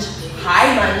lunge,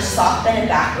 high lunge, soft bend and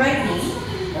back right knee.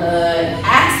 Good.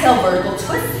 Exhale, vertical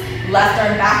twist, left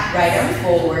arm back, right arm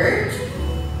forward.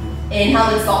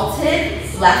 Inhale,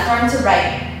 exalted, left arm to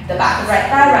right, the back of right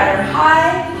thigh, right arm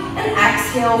high. And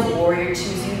exhale, warrior two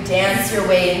as you dance your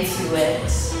way into it.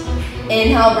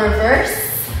 Inhale, reverse.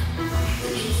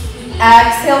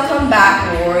 Exhale, come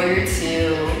back, warrior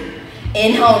two.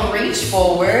 Inhale, reach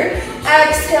forward.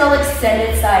 Exhale,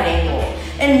 extended side angle.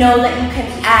 And know that you can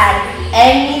add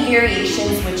any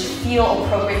variations which feel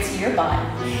appropriate to your body.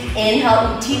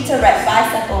 Inhale, utthita, right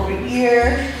bicep over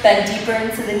ear. Bend deeper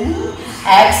into the knee.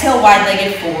 Exhale,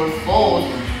 wide-legged forward fold.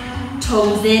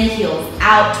 Toes in, heels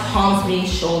out, palms beneath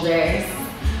shoulders.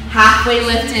 Halfway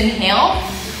lift, inhale.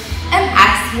 And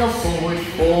exhale, forward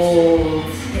fold.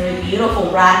 Very beautiful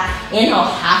breath. Inhale,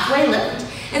 halfway lift.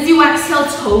 As you exhale,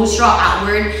 toes draw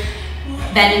outward.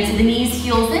 Bend into the knees,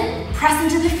 heels in.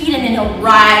 Press into the feet and inhale,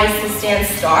 rise to stand,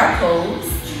 star pose.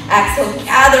 Exhale,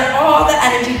 gather all the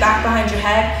energy back behind your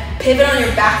head. Pivot on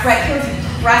your back right heel as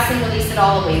you press and release it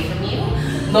all away from you.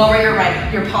 Lower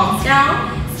your palms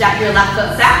down. Step your left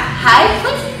foot back, high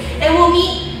plank, and we'll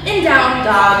meet in down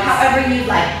dog, however you'd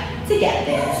like to get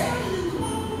there.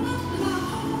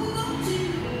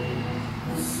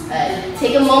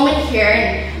 Take a moment here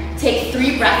and take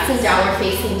 3 breaths in downward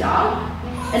facing dog.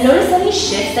 And notice any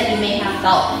shifts that you may have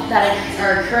felt that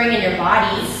are occurring in your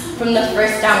body from the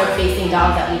first downward facing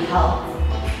dog that we held.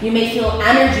 You may feel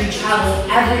energy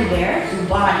traveling everywhere through the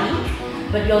body,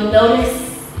 but you'll notice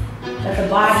that the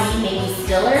body may be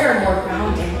stiller or more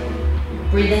grounded.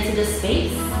 Breathe into the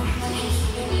space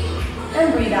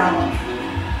and breathe out.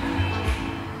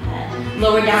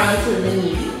 Lower down into the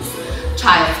knees.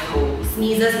 Child's pose.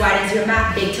 Knees as wide as your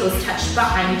mat, big toes touch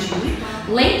behind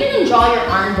you. Lengthen and draw your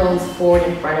arm bones forward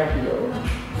in front of you.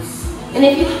 And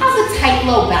if you have a tight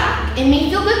low back, it may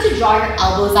feel good to draw your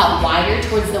elbows out wider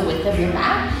towards the width of your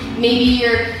mat. Maybe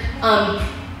your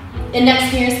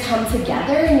index fingers come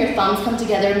together and your thumbs come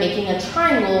together, making a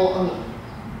triangle on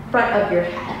the front of your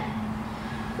head.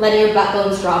 Letting your butt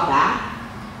bones draw back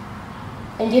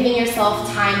and giving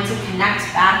yourself time to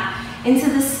connect back into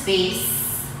the space.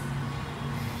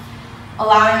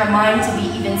 Allowing your mind to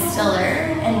be even stiller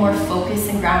and more focused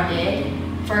and grounded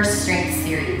for our strength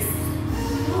series.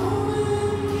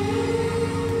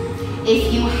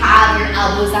 If you have your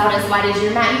elbows out as wide as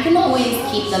your mat, you can always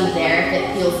keep them there if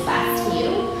it feels best to you.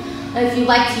 And if you'd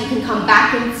like to, you can come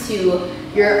back into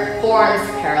your forearms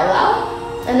parallel.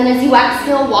 And then as you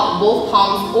exhale, walk both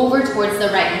palms over towards the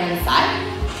right hand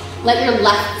side. Let your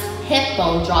left hip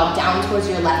bone draw down towards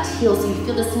your left heel so you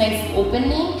feel this nice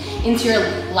opening into your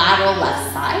lateral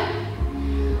left side.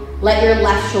 Let your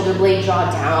left shoulder blade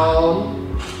draw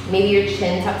down. Maybe your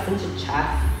chin tucks into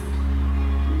chest.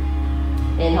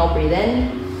 Inhale, breathe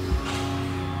in.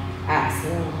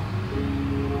 Exhale.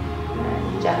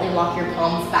 And gently walk your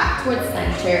palms back towards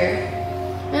center.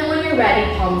 And when you're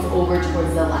ready, palms over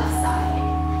towards the left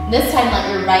side. This time, let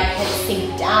your right hip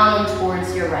sink down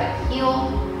towards your right heel.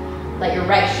 Let your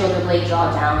right shoulder blade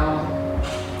draw down.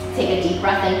 Take a deep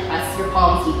breath in, press your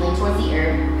palms deeply towards the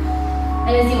earth.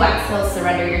 And as you exhale,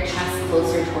 surrender your chest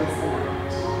closer towards the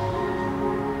mat.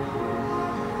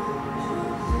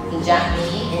 And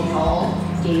gently inhale,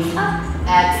 gaze up.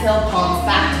 Exhale, palms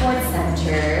back towards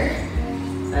center.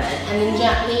 And then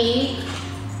gently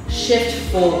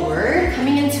shift forward,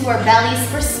 coming into our bellies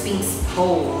for Sphinx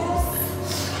pose.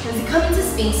 As you come into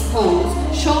Sphinx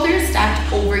pose, shoulders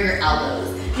stacked over your elbows.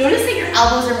 Notice that your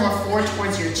elbows are more forward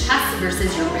towards your chest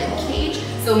versus your rib cage.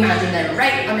 So imagine them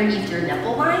right underneath your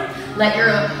nipple line. Let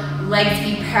your legs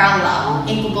be parallel,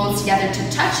 ankle bones together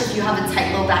to touch. If you have a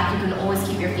tight low back, you can always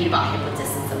keep your feet about hip width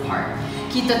distance apart.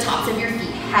 Keep the tops of your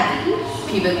feet heavy.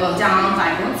 Pubic bone down,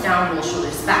 thigh bones down, roll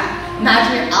shoulders back.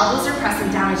 Imagine your elbows are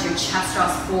pressing down as your chest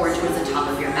draws forward towards the top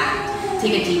of your mat.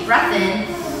 Take a deep breath in,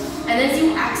 and as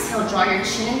you exhale, draw your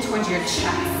chin in towards your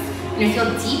chest. You're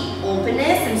gonna feel deep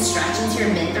openness and stretch into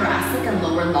your mid-thoracic and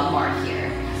lower lumbar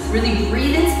here. Really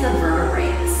breathe into the vertebrae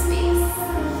in this space.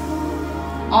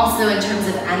 Also, in terms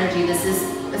of energy, this is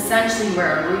essentially where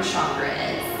our root chakra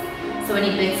is. So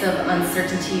any bits of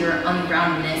uncertainty or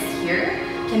ungroundedness here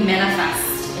can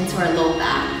manifest into our low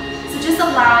back. So just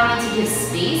allowing it to give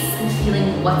space and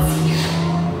feeling what's here.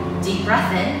 Deep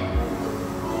breath in,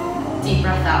 deep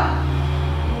breath out.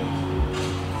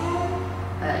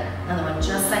 Another one,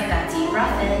 just like that. Deep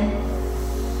breath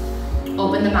in.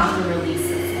 Open the mouth and release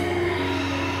it.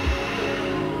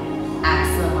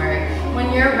 Excellent work.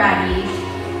 When you're ready,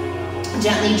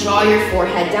 Gently draw your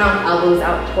forehead down, elbows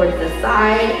out towards the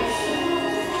side.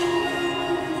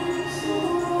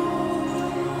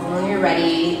 And when you're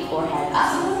ready, forehead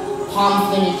up.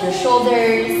 Palms beneath your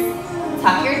shoulders.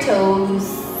 Tuck your toes.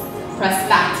 Press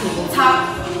back,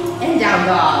 tabletop, and down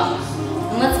dog.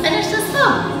 And let's finish this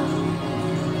up.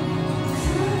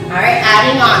 All right,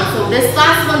 adding on. So this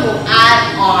last one will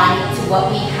add on to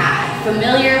what we had.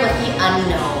 Familiar with the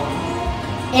unknown.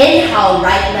 Inhale,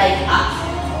 right leg up.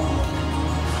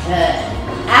 Good.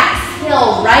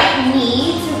 Exhale, right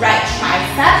knee to right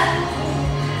tricep.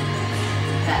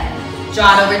 Good. Draw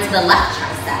it over to the left tricep.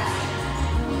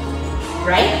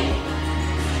 Right,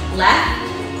 left,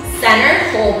 center,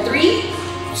 hold 3,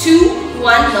 2,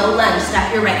 1, low lunge.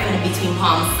 Step your right foot in between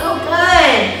palms. So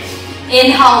good.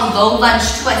 Inhale, low lunge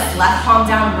twist. Left palm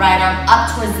down, right arm up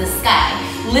towards the sky.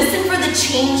 Listen for the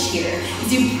change here.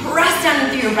 As you press down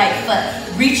into your right foot,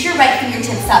 reach your right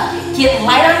fingertips up. Get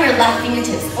light on your left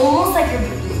fingertips, almost like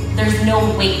there's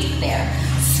no weight there.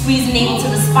 Squeeze navel to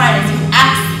the spine. As you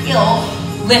exhale,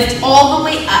 lift all the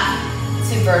way up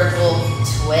to vertical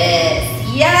twist.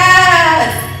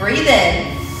 Yes! Breathe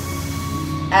in.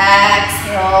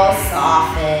 Exhale,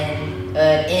 soften.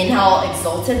 Good. Inhale,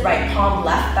 exalted right palm,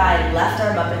 left thigh, left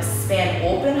arm up, expand,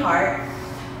 open heart.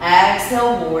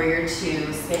 Exhale, warrior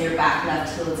 2. Spin your back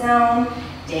left heel down.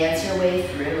 Dance your way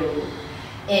through.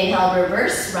 Inhale,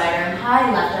 reverse, right arm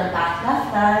high, left arm back,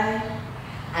 left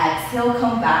thigh. Exhale,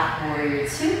 come back, warrior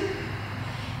 2.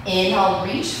 Inhale,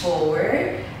 reach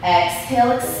forward.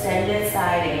 Exhale, extended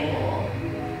side angle.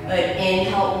 Good.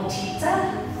 Inhale,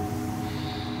 Utthita.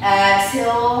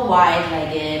 Exhale,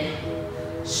 wide-legged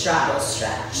straddle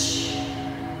stretch.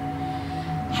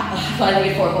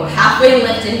 Wide-legged forward fold. Halfway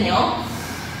lift, inhale.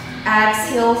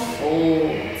 Exhale,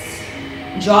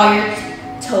 fold. Draw your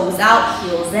toes out,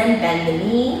 heels in, bend the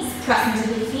knees. Press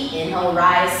into the feet. Inhale,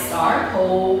 rise, star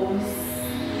pose.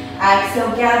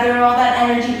 Exhale, gather all that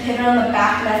energy, pivot on the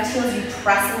back left heel as you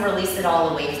press and release it all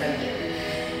away from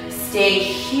you. Stay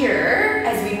here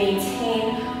as we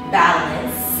maintain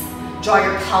balance. Draw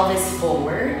your pelvis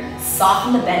forward.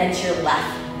 Soften the bend into your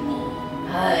left knee.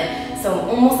 Good. So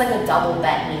almost like a double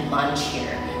bent knee lunge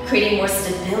here. Creating more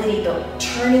stability, but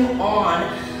turning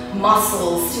on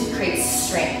muscles to create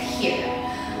strength here.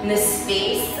 In this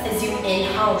space, as you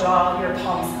inhale, draw your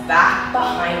palms back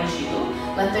behind you.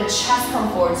 Let the chest come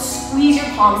forward. Squeeze your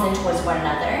palms in towards one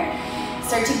another.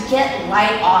 Start to get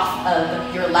light off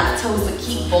of your left toes, but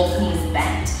keep both knees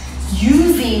bent.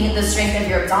 Using the strength of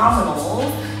your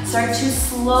abdominals, start to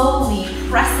slowly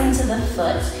press into the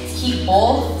foot. Keep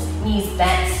both knees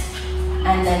bent,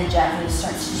 and then gently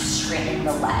start to straighten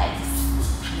the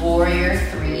legs. Warrior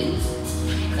 3.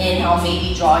 Inhale,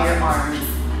 maybe draw your arms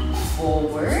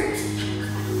forward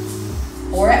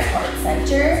or at heart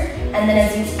center. And then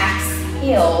as you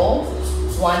exhale,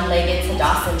 one-legged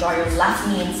Tadasana, draw your left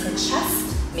knee into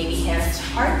chest, maybe hands to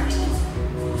heart.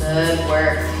 Good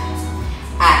work.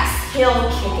 Exhale,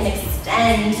 kick and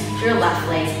extend your left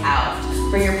leg out.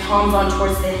 Bring your palms on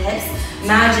towards the hips.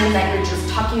 Imagine that you're just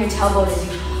tucking your tailbone as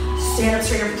you stand up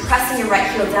straight. You're pressing your right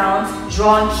heel down.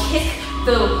 Draw and kick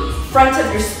the front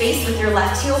of your space with your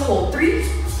left heel. Hold 3,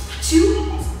 2,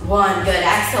 1. Good.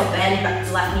 Exhale,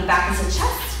 bend left knee back into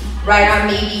chest. Right arm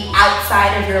maybe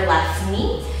outside of your left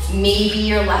knee. Maybe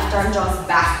your left arm draws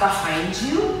back behind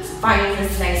you, finding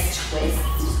this nice twist.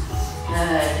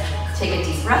 Good. Take a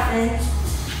deep breath in.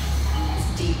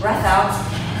 Deep breath out.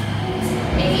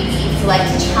 Maybe if you like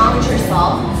to challenge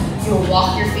yourself, you'll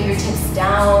walk your fingertips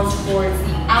down towards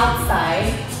the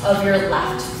outside of your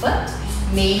left foot.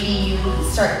 Maybe you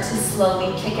start to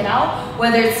slowly kick it out.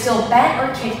 Whether it's still bent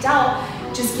or kicked out,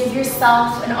 just give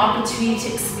yourself an opportunity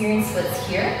to experience what's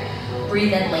here.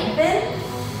 Breathe in, lengthen.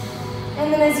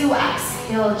 And then as you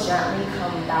exhale, gently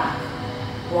come back.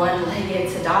 One-legged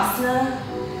Tadasana.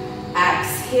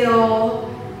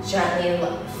 Exhale, gently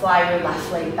fly your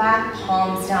left leg back,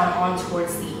 palms down on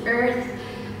towards the earth.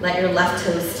 Let your left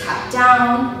toes tap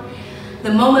down.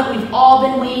 The moment we've all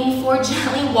been waiting for,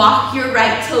 gently walk your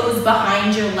right toes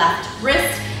behind your left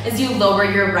wrist as you lower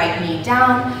your right knee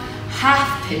down.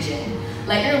 Half pigeon.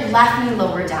 Let your left knee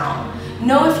lower down.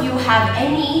 Know if you have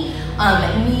any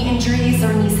knee injuries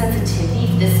or knee sensitivity,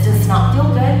 if this does not feel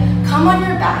good, come on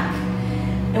your back.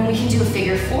 And we can do a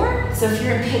figure 4. So if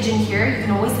you're in pigeon here, you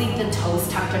can always leave the toes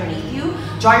tucked underneath you.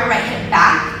 Draw your right hip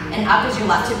back and up as your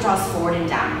left hip draws forward and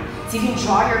down. So you can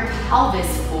draw your pelvis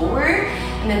forward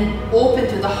and then open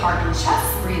through the heart and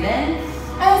chest. Breathe in.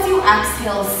 As you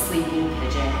exhale, sleeping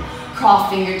pigeon. Crawl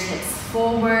fingertips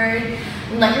forward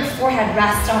and let your forehead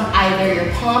rest on either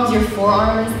your palms, your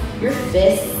forearms, your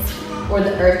fists, or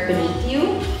the earth beneath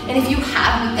you. And if you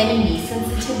have any knee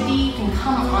sensitivity, you can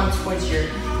come on towards your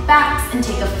backs and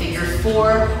take a figure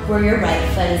 4 where your right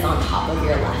foot is on top of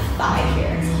your left thigh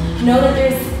here. Know that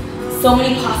there's so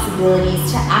many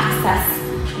possibilities to access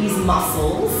these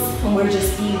muscles, and we're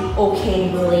just be okay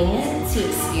and willing to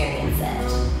experience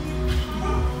it.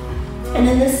 And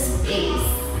in this space,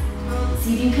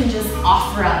 see if you can just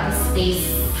offer up the space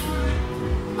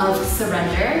of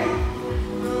surrender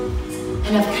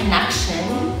and of connection,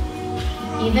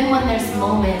 even when there's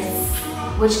moments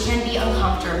which can be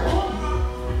uncomfortable.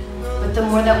 But the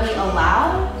more that we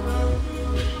allow,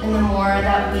 and the more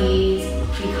that we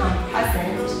become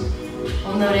present,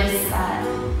 we'll notice that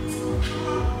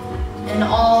in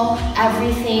all,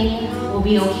 everything will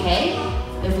be okay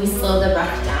if we slow the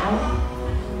breath down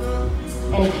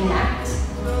and connect.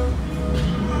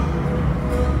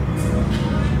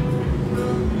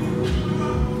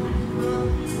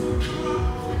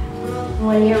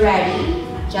 When you're ready,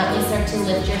 gently start to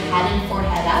lift your head and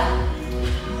forehead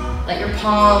up. Let your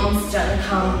palms gently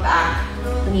come back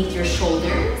beneath your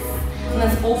shoulders. And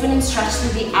let's open and stretch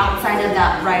through the outside of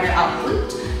that right or out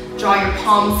glute. Draw your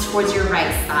palms towards your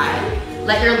right side.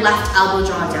 Let your left elbow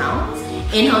draw down.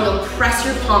 Inhale, you'll press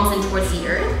your palms in towards the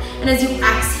earth. And as you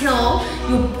exhale,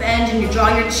 you'll bend and you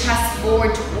draw your chest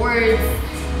forward towards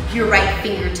your right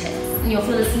fingertips. And you'll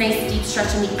feel this nice deep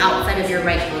stretch on the outside of your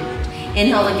right glute.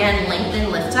 Inhale again,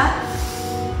 lengthen, lift up.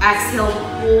 Exhale,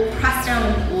 pull, press down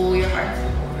and pull your heart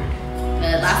forward.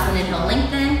 Good, last one, inhale,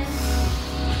 lengthen.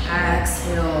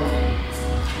 Exhale.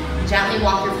 Gently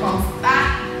walk your palms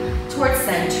back towards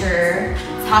center.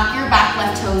 Tuck your back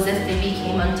left toes if they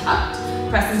became untucked.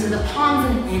 Press into the palms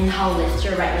and inhale, lift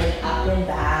your right leg up and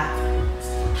back.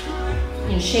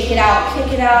 And shake it out,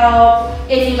 kick it out.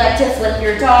 If you like to flip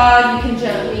your dog, you can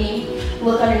gently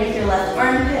look underneath your left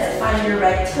armpit, find your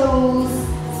right toes,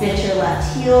 spin to your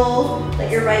left heel, let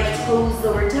your right toes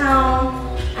lower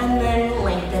down, and then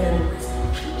lengthen and lift.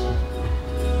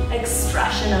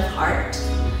 Expression of heart.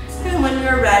 And when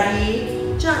you're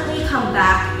ready, gently come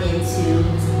back into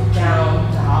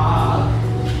down dog.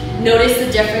 Notice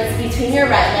the difference between your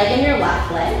right leg and your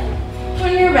left leg.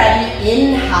 When you're ready,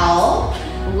 inhale,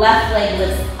 left leg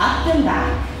lifts up and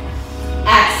back.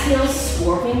 Exhale,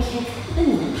 scorpion kick the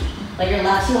knee. Let your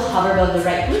left heel hover above the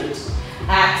right glute.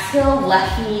 Exhale,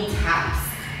 left knee taps.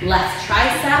 Left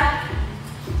tricep.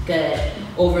 Good.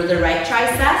 Over the right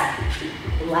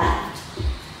tricep. Left.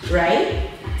 Right.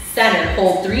 Center.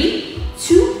 Hold 3,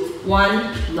 2,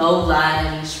 1. Low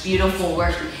lunge. Beautiful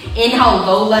work. Inhale,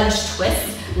 low lunge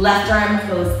twist. Left arm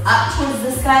goes up towards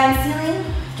the sky and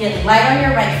ceiling. Get light on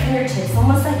your right fingertips.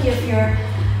 Almost like if you're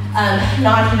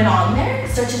not even on there.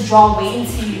 Start to draw weight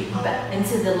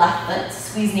into the left foot.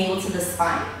 Squeeze navel to the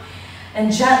spine.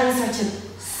 And gently start to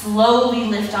slowly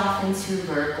lift off into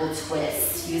vertical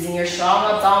twist. Using your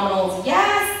strong abdominals.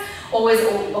 Yes! Always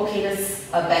okay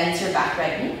to bend into your back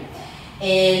right knee.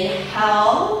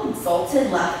 Inhale, exalted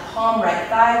left palm, right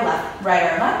thigh,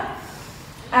 right arm up.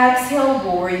 Exhale,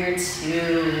 warrior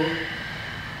 2.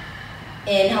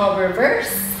 Inhale,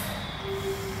 reverse.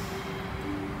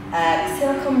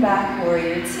 Exhale, come back,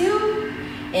 warrior 2.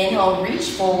 Inhale, reach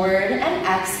forward, and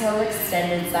exhale,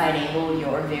 extended side angle,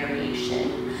 your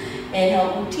variation.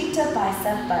 Inhale, utthita,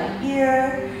 bicep by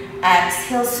ear.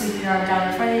 Exhale, sweep your arm down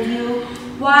in front of you.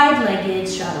 Wide-legged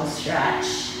straddle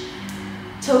stretch.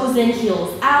 Toes in,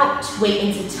 heels out, weight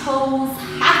into toes.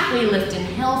 Halfway lift,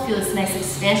 inhale, feel this nice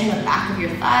expansion in the back of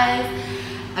your thighs.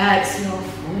 Exhale,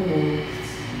 fold.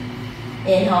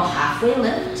 Inhale, halfway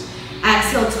lift.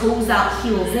 Exhale, toes out,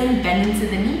 heels in, bend into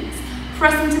the knees.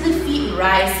 Press into the feet,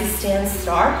 rise to stand,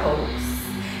 star pose.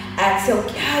 Exhale,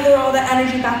 gather all the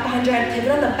energy back behind your head.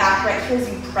 Pivot on the back right heel as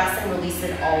you press and release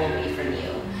it all away from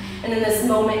you. And in this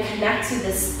moment, connect to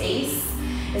this space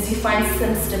as you find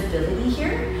some stability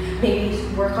here. Maybe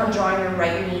work on drawing your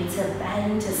right knee to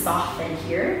bend, to soften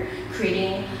here,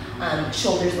 creating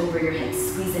shoulders over your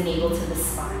hips. Squeeze the navel to the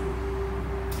spine.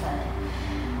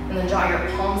 And then draw your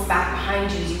palms back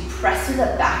behind you as you press through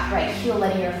the back right heel,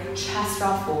 letting your chest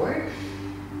draw forward.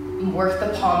 And work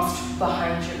the palms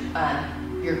behind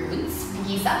your glutes,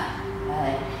 pinkies up.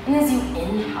 And as you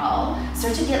inhale,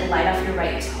 start to get light off your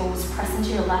right toes, press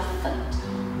into your left foot.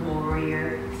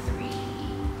 Warrior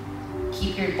 3.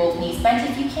 Keep your both knees bent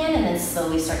if you can, and then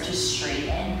slowly start to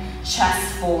straighten.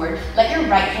 Chest forward. Let your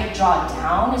right hip draw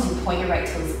down as you point your right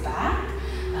toes back.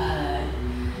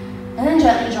 And then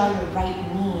gently draw your right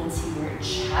knee into your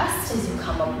chest as you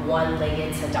come up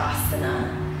one-legged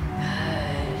Tadasana.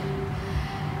 Good.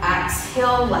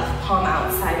 Exhale, left palm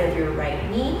outside of your right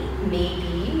knee.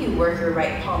 Maybe you work your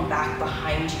right palm back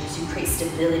behind you as you create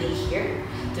stability here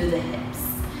through the hips.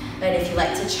 And if you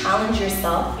like to challenge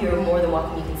yourself, you're more than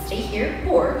welcome. You can stay here,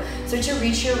 or start to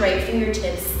reach your right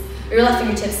fingertips, or your left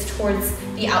fingertips towards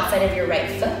the outside of your right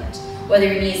foot. Whether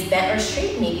your knee is bent or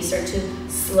straight, maybe start to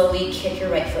slowly kick your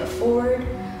right foot forward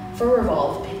for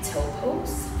revolved big toe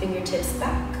pose. Fingertips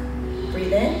back,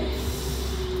 breathe in,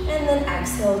 and then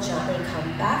exhale, gently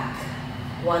come back.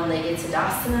 One-legged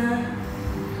Tadasana,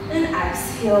 and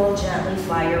exhale, gently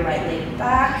fly your right leg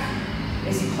back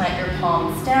as you plant your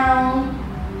palms down,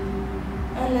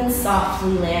 and then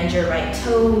softly land your right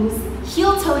toes.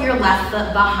 Heel toe your left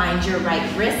foot behind your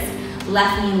right wrist,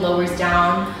 left knee lowers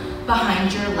down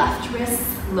behind your left wrist,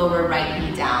 lower right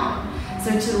knee down.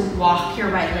 So to walk your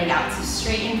right leg out to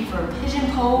straighten for a pigeon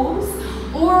pose,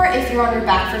 or if you're on your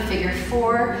back for figure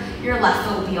 4, your left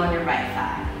foot will be on your right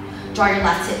thigh. Draw your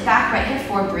left hip back, right hip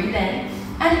forward, breathe in,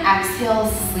 and exhale,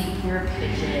 sleep your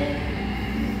pigeon.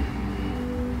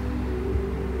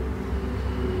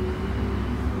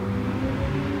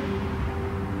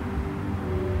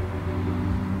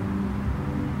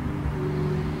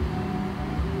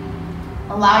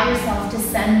 Allow yourself to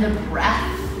send the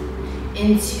breath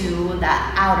into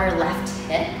that outer left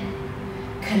hip,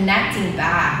 connecting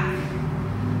back,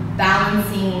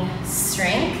 balancing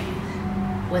strength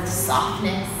with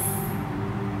softness.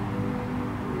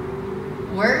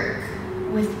 Work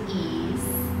with ease.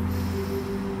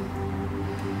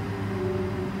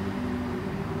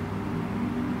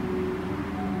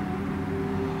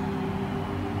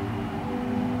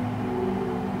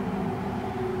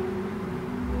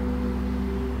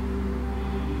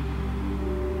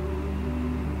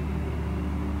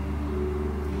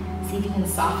 See if you can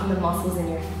soften the muscles in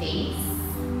your face,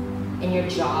 in your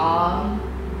jaw,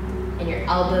 in your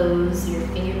elbows, your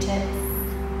fingertips.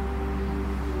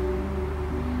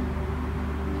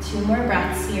 2 more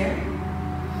breaths here.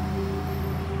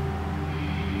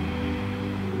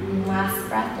 And last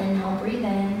breath, inhale, breathe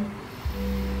in.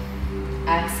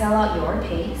 Exhale out your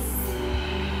pace.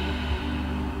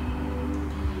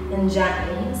 And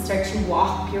gently start to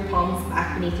walk your palms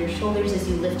back beneath your shoulders as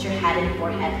you lift your head and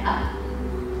forehead up.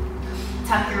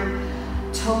 Tuck your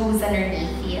toes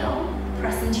underneath you.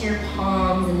 Press into your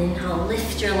palms and inhale,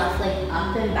 lift your left leg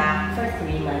up and back for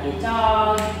 3-legged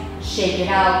dog. Shake it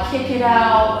out, kick it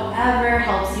out, whatever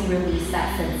helps you release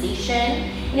that sensation.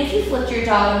 And if you flipped your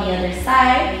dog on the other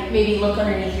side, maybe look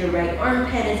underneath your right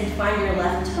armpit as you find your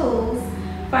left toes,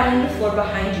 finding the floor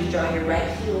behind you, draw your right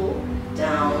heel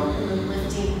down and then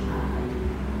lifting up.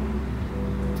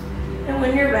 And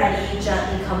when you're ready,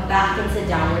 gently come back into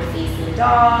downward facing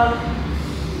dog.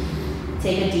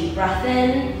 Take a deep breath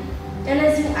in. And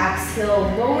as you exhale,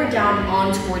 lower down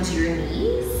on towards your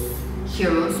knees.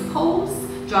 Hero's pose.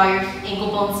 Draw your ankle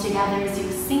bones together as you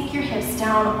sink your hips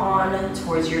down on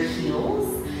towards your heels.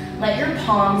 Let your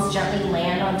palms gently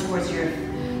land on towards your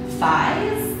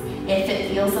thighs. If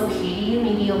it feels okay to you,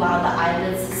 maybe allow the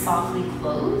eyelids to softly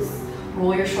close.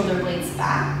 Roll your shoulder blades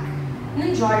back. And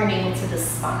then draw your navel to the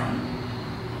spine.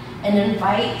 And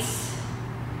invite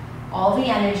all the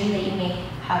energy that you may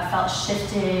have felt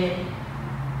shifted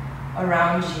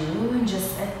around you, and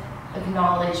just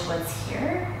acknowledge what's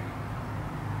here.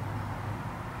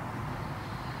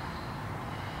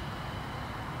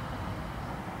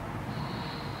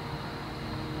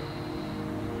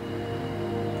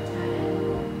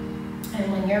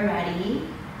 And when you're ready,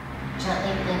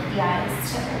 gently blink the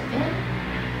eyes to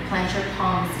open. Plant your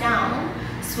palms down.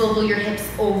 Swivel your hips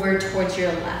over towards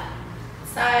your left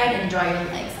side and draw your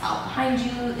legs out behind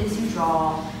you as you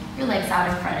draw your legs out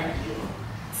in front of you.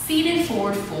 Seated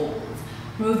forward fold.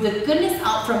 Move the goodness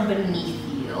out from beneath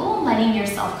you, letting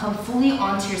yourself come fully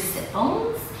onto your sit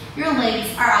bones. Your legs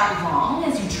are out long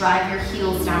as you drive your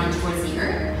heels down and towards the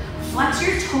earth. Flex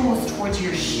your toes towards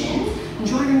your shin and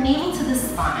draw your navel to the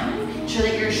spine. Ensure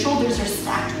that your shoulders are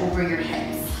stacked over your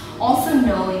hips. Also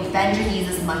know you bend your knees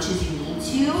as much as you need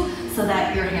to so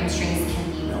that your hamstrings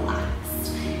can be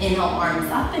relaxed. Inhale, arms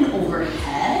up and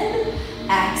overhead.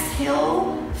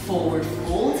 Exhale, forward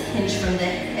fold, hinge from the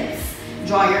hips.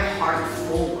 Draw your heart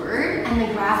forward and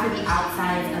then grab for the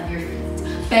outsides of your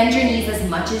feet. Bend your knees as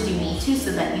much as you need to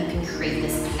so that you can create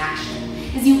this connection.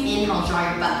 As you inhale, draw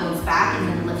your butt bones back and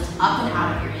then lift up and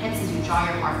out of your hips as you draw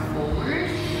your heart forward.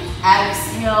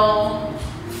 Exhale,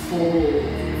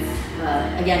 fold.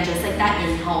 Again, just like that,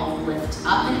 inhale, lift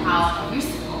up and out of your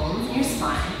sit bones and your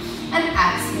spine. And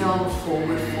exhale,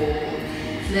 forward fold.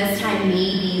 This time,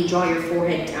 maybe you draw your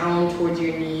forehead down towards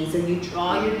your knees, or you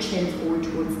draw your chin forward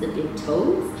towards the big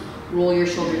toes. Roll your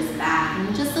shoulders back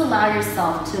and just allow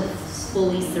yourself to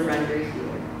fully surrender here.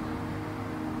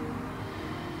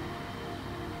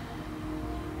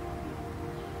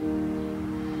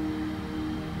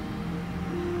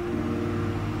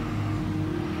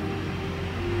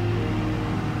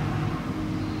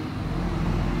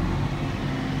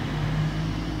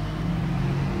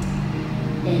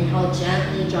 Inhale,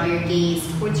 gently draw your gaze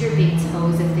towards your big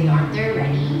toes if they aren't there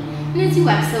already. And as you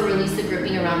exhale, release the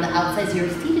gripping around the outsides of your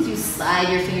feet as you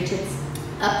slide your fingertips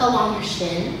up along your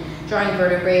shin, drawing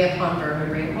vertebrae upon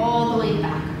vertebrae all the way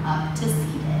back up to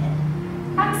seated.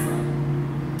 Excellent.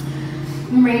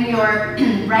 Bring your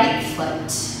right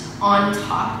foot on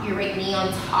top, your right knee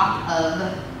on top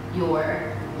of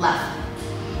your left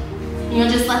foot. You'll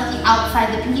just let the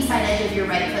outside, the pinky side edge of your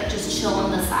right foot just chill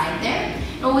on the side there.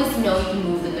 And always know you can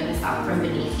move the goodness out from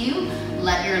beneath you.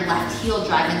 Let your left heel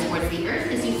drive in towards the earth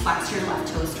as you flex your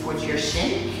left toes towards your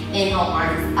shin. Inhale,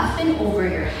 arms up and over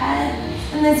your head.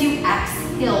 And as you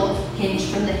exhale, hinge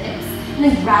from the hips. And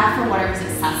then grab for whatever's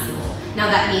accessible. Now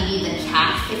that may be the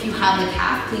calf. If you have the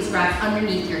calf, please grab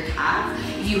underneath your calf.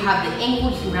 If you have the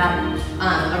ankle, you can grab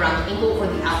around the ankle or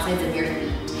the outsides of your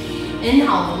feet.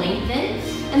 Inhale, lengthen.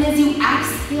 And as you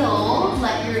exhale,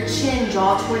 let your chin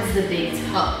draw towards the big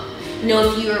toe. Now,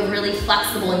 if you're really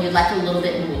flexible and you'd like a little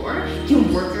bit more, you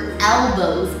can work your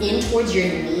elbows in towards your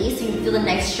knees so you can feel a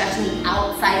nice stretch on the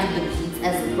outside of the glutes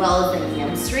as well as the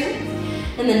hamstring.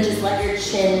 And then just let your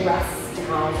chin rest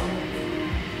down.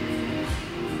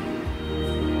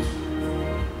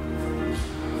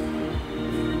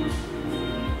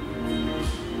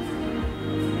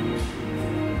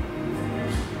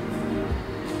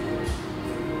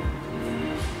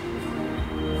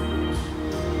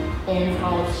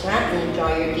 Inhale, gently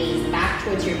draw your gaze back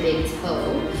towards your big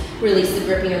toe. Release the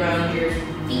gripping around your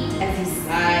feet as you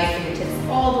slide fingertips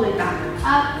all the way back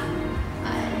up.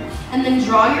 And then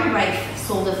draw your right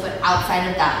sole of the foot outside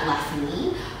of that left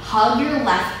knee. Hug your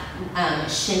left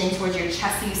shin in towards your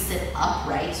chest so you sit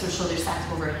upright, so shoulders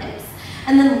stacked over hips.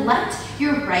 And then let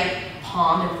your right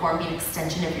palm and forearm be an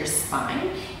extension of your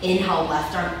spine. Inhale,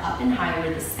 left arm up and high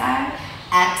over the sky.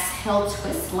 Exhale,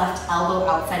 twist left elbow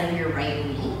outside of your right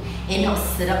knee. Inhale,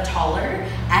 sit up taller.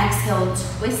 Exhale,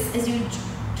 twist as you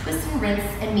twist and rinse,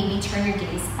 and maybe turn your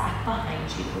gaze back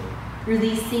behind you.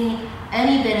 Releasing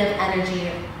any bit of energy,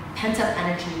 pent up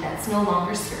energy that's no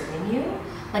longer serving you,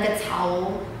 like a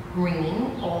towel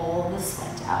wringing all the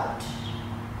sweat out.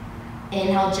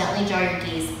 Inhale, gently draw your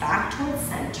gaze back towards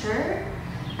center,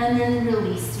 and then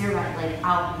release your right leg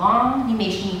out long. You may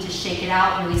need to shake it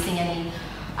out, releasing any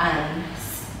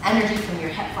energy from your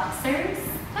hip flexors.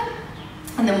 Good.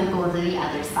 And then we'll go to the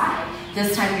other side.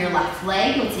 This time your left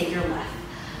leg, you'll take your left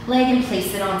leg and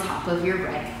place it on top of your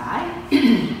right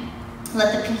thigh.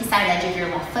 Let the pinky side edge of your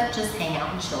left foot just hang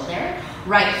out and chill there.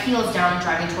 Right heel's down and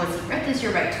driving towards the earth as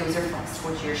your right toes are flexed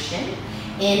towards your shin.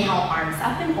 Inhale, arms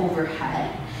up and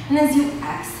overhead. And as you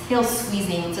exhale,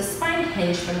 squeezing into spine,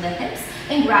 hinge from the hips,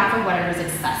 and grab for whatever is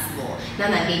accessible.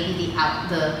 Now that may be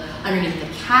underneath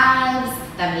the calves,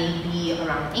 that may be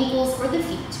around the ankles or the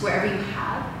feet. Wherever you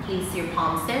have, place your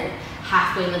palms there.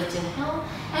 Halfway lift, inhale,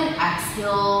 and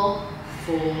exhale,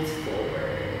 fold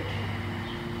forward.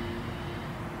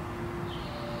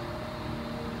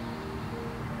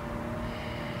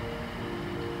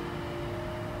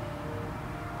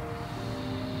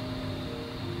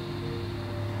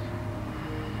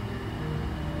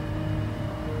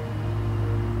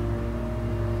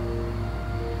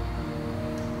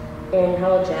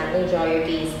 Inhale, gently draw your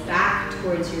gaze back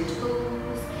towards your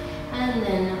toes, and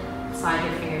then slide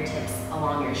your fingertips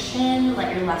along your shin.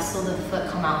 Let your left sole of the foot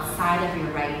come outside of your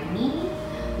right knee.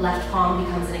 Left palm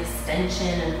becomes an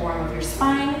extension and form of your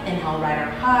spine. Inhale, right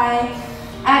arm high.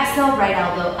 Exhale, right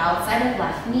elbow outside of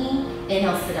left knee.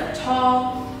 Inhale, sit up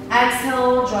tall.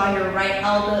 Exhale, draw your right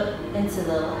elbow into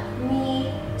the left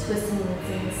knee, twisting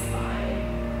into the spine.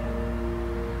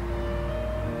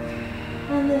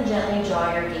 And then gently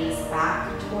draw your gaze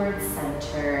back towards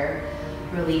center.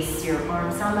 Release your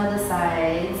arms down by the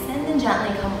sides, and then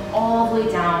gently come all the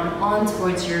way down on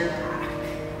towards your back.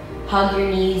 Hug your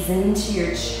knees into your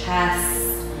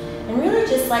chest, and really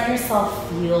just let yourself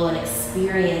feel and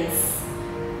experience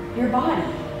your body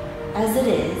as it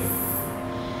is.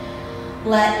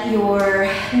 Let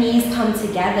your knees come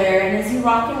together, and as you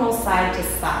rock and roll side to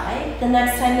side, the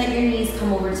next time that your knees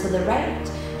come over to the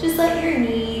right, just let your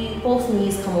both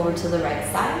knees come over to the right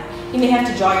side. You may have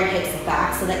to draw your hips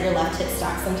back so that your left hip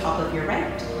stacks on top of your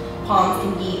right. Palms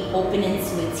can be open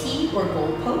into a T or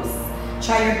goalpost.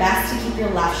 Try your best to keep your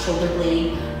left shoulder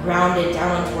blade grounded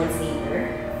down towards the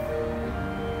earth.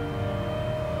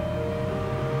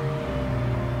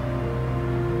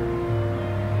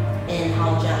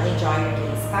 Inhale, gently draw your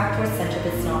gaze back towards center if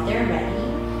it's not there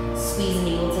already. Squeeze and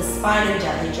eagle to spine and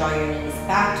gently draw your knees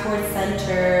back towards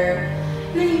center.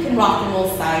 And then you can rock and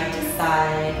roll side to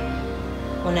side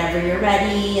whenever you're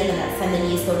ready. And the next time the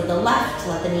knees go to the left,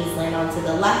 let the knees land onto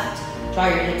the left. Draw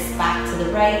your hips back to the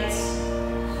right.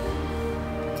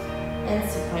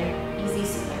 And supine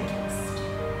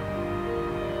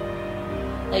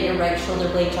Let your right shoulder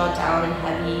blade draw down and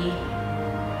heavy.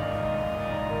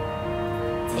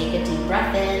 Take a deep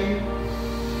breath in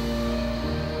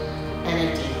and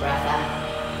a deep breath out.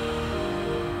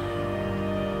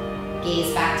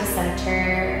 Gaze back to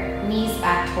center, knees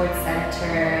back towards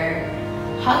center.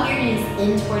 Hug your knees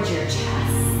in towards your chest.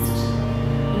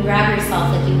 And grab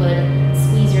yourself like you would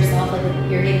squeeze yourself like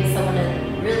you're giving someone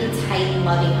a really tight and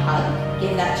loving hug.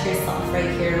 Give that to yourself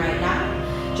right here, right now.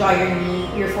 Draw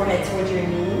your forehead towards your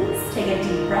knees. Take a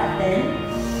deep breath in.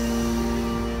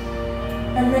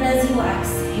 And then as you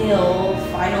exhale,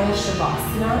 final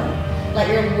Shavasana. Let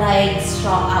your legs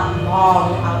draw out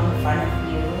long out in front of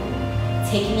you,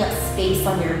 taking up space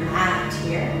on your mat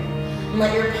here. And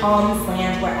let your palms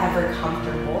land wherever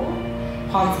comfortable.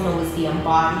 Palms can always be on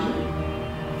body,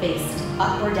 faced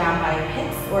up or down by your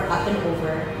hips, or up and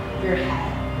over your head.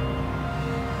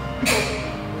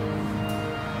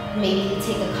 Maybe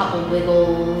take a couple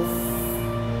wiggles,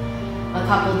 a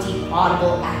couple deep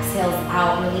audible exhales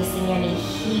out, releasing any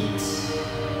heat.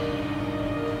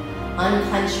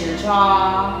 Unclench your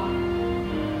jaw.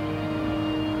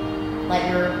 Let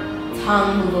your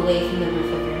tongue move away from the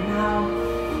roof of your mouth.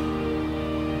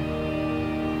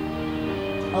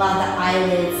 Allow the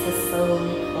eyelids to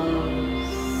slowly close.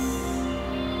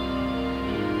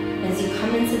 As you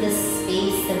come into this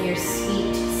space of your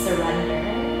sweet surrender,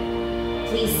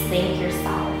 please thank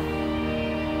yourself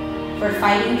for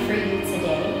fighting for you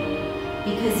today,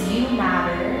 because you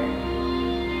matter.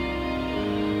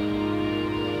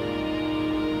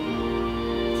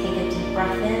 Take a deep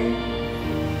breath in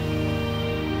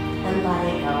and let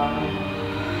it go.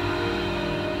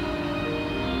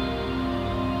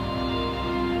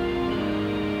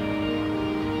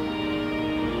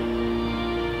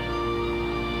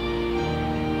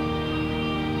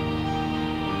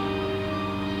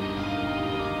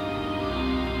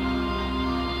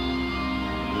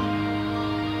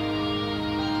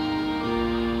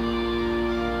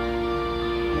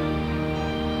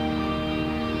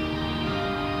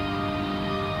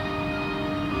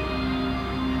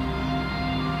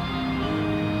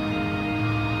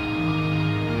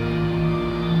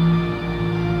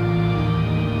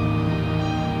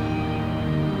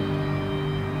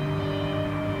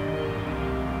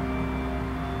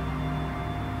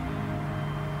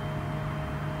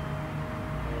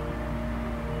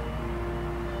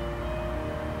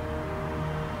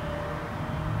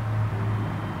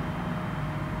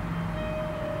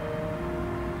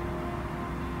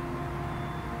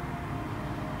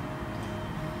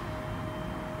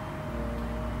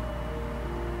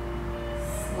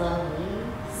 Slowly,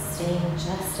 staying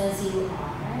just as you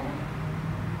are,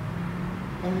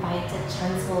 invite a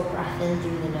gentle breath in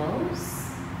through the nose,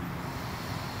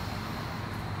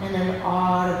 and an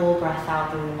audible breath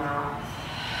out through the mouth.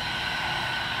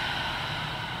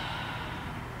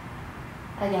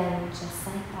 Again, just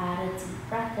like that, a deep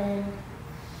breath in,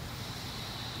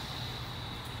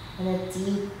 and a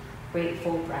deep,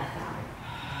 grateful breath out.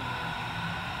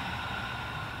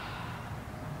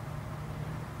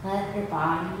 Let your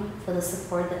body feel the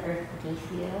support of the earth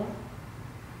beneath you.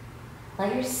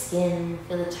 Let your skin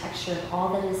feel the texture of all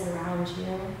that is around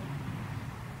you.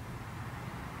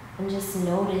 And just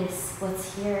notice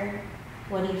what's here.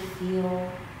 What do you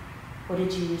feel? What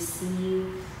did you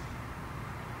receive?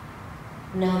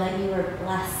 Know that you are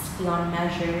blessed beyond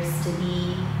measures to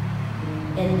be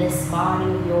in this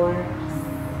body of yours,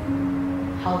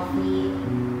 healthy.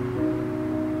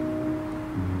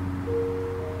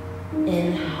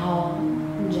 Inhale,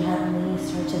 gently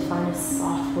start to find a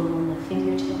soft glow in the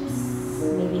fingertips,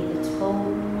 maybe the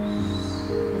toes.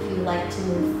 If you like to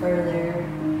move further,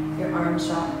 your arms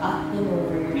drop up and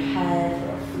over your head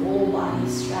for a full body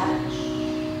stretch.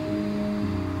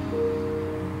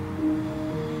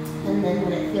 And then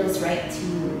when it feels right to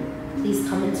you, please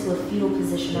come into a fetal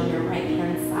position on your right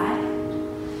hand side.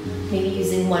 Maybe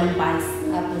using one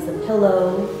bicep as a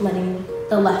pillow, letting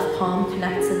the left palm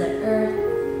connect to the earth.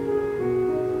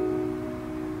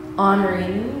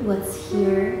 Honoring what's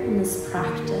here in this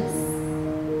practice.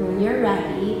 When you're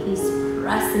ready, please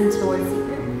press in towards the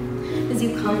earth as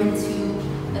you come into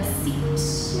a seat.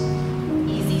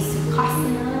 Easy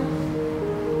Sukhasana.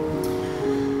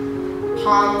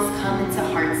 Palms come into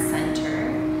heart center.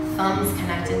 Thumbs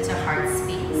connect into heart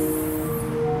space.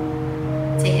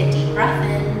 Take a deep breath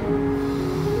in.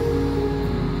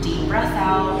 Deep breath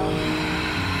out.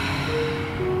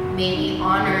 May we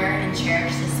honor and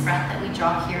cherish this breath that we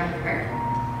draw here on earth.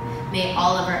 May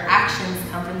all of our actions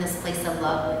come from this place of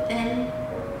love within.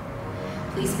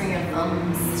 Please bring your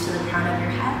thumbs to the crown of your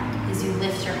head as you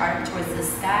lift your heart towards the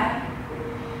sky.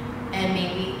 And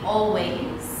may we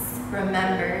always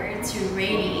remember to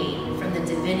radiate from the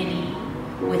divinity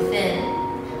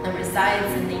within that resides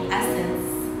in the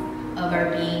essence of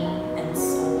our being and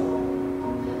soul.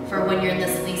 For when you're in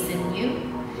this place in you,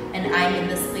 and I'm in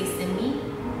this place in me,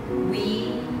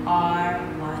 we are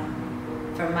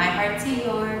one. From my heart to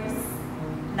yours,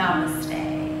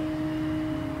 namaste.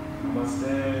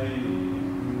 Namaste.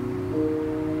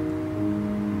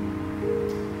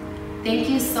 Thank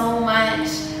you so much.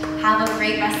 Have a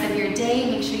great rest of your day.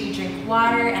 Make sure you drink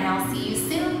water, and I'll see you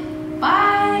soon.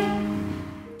 Bye.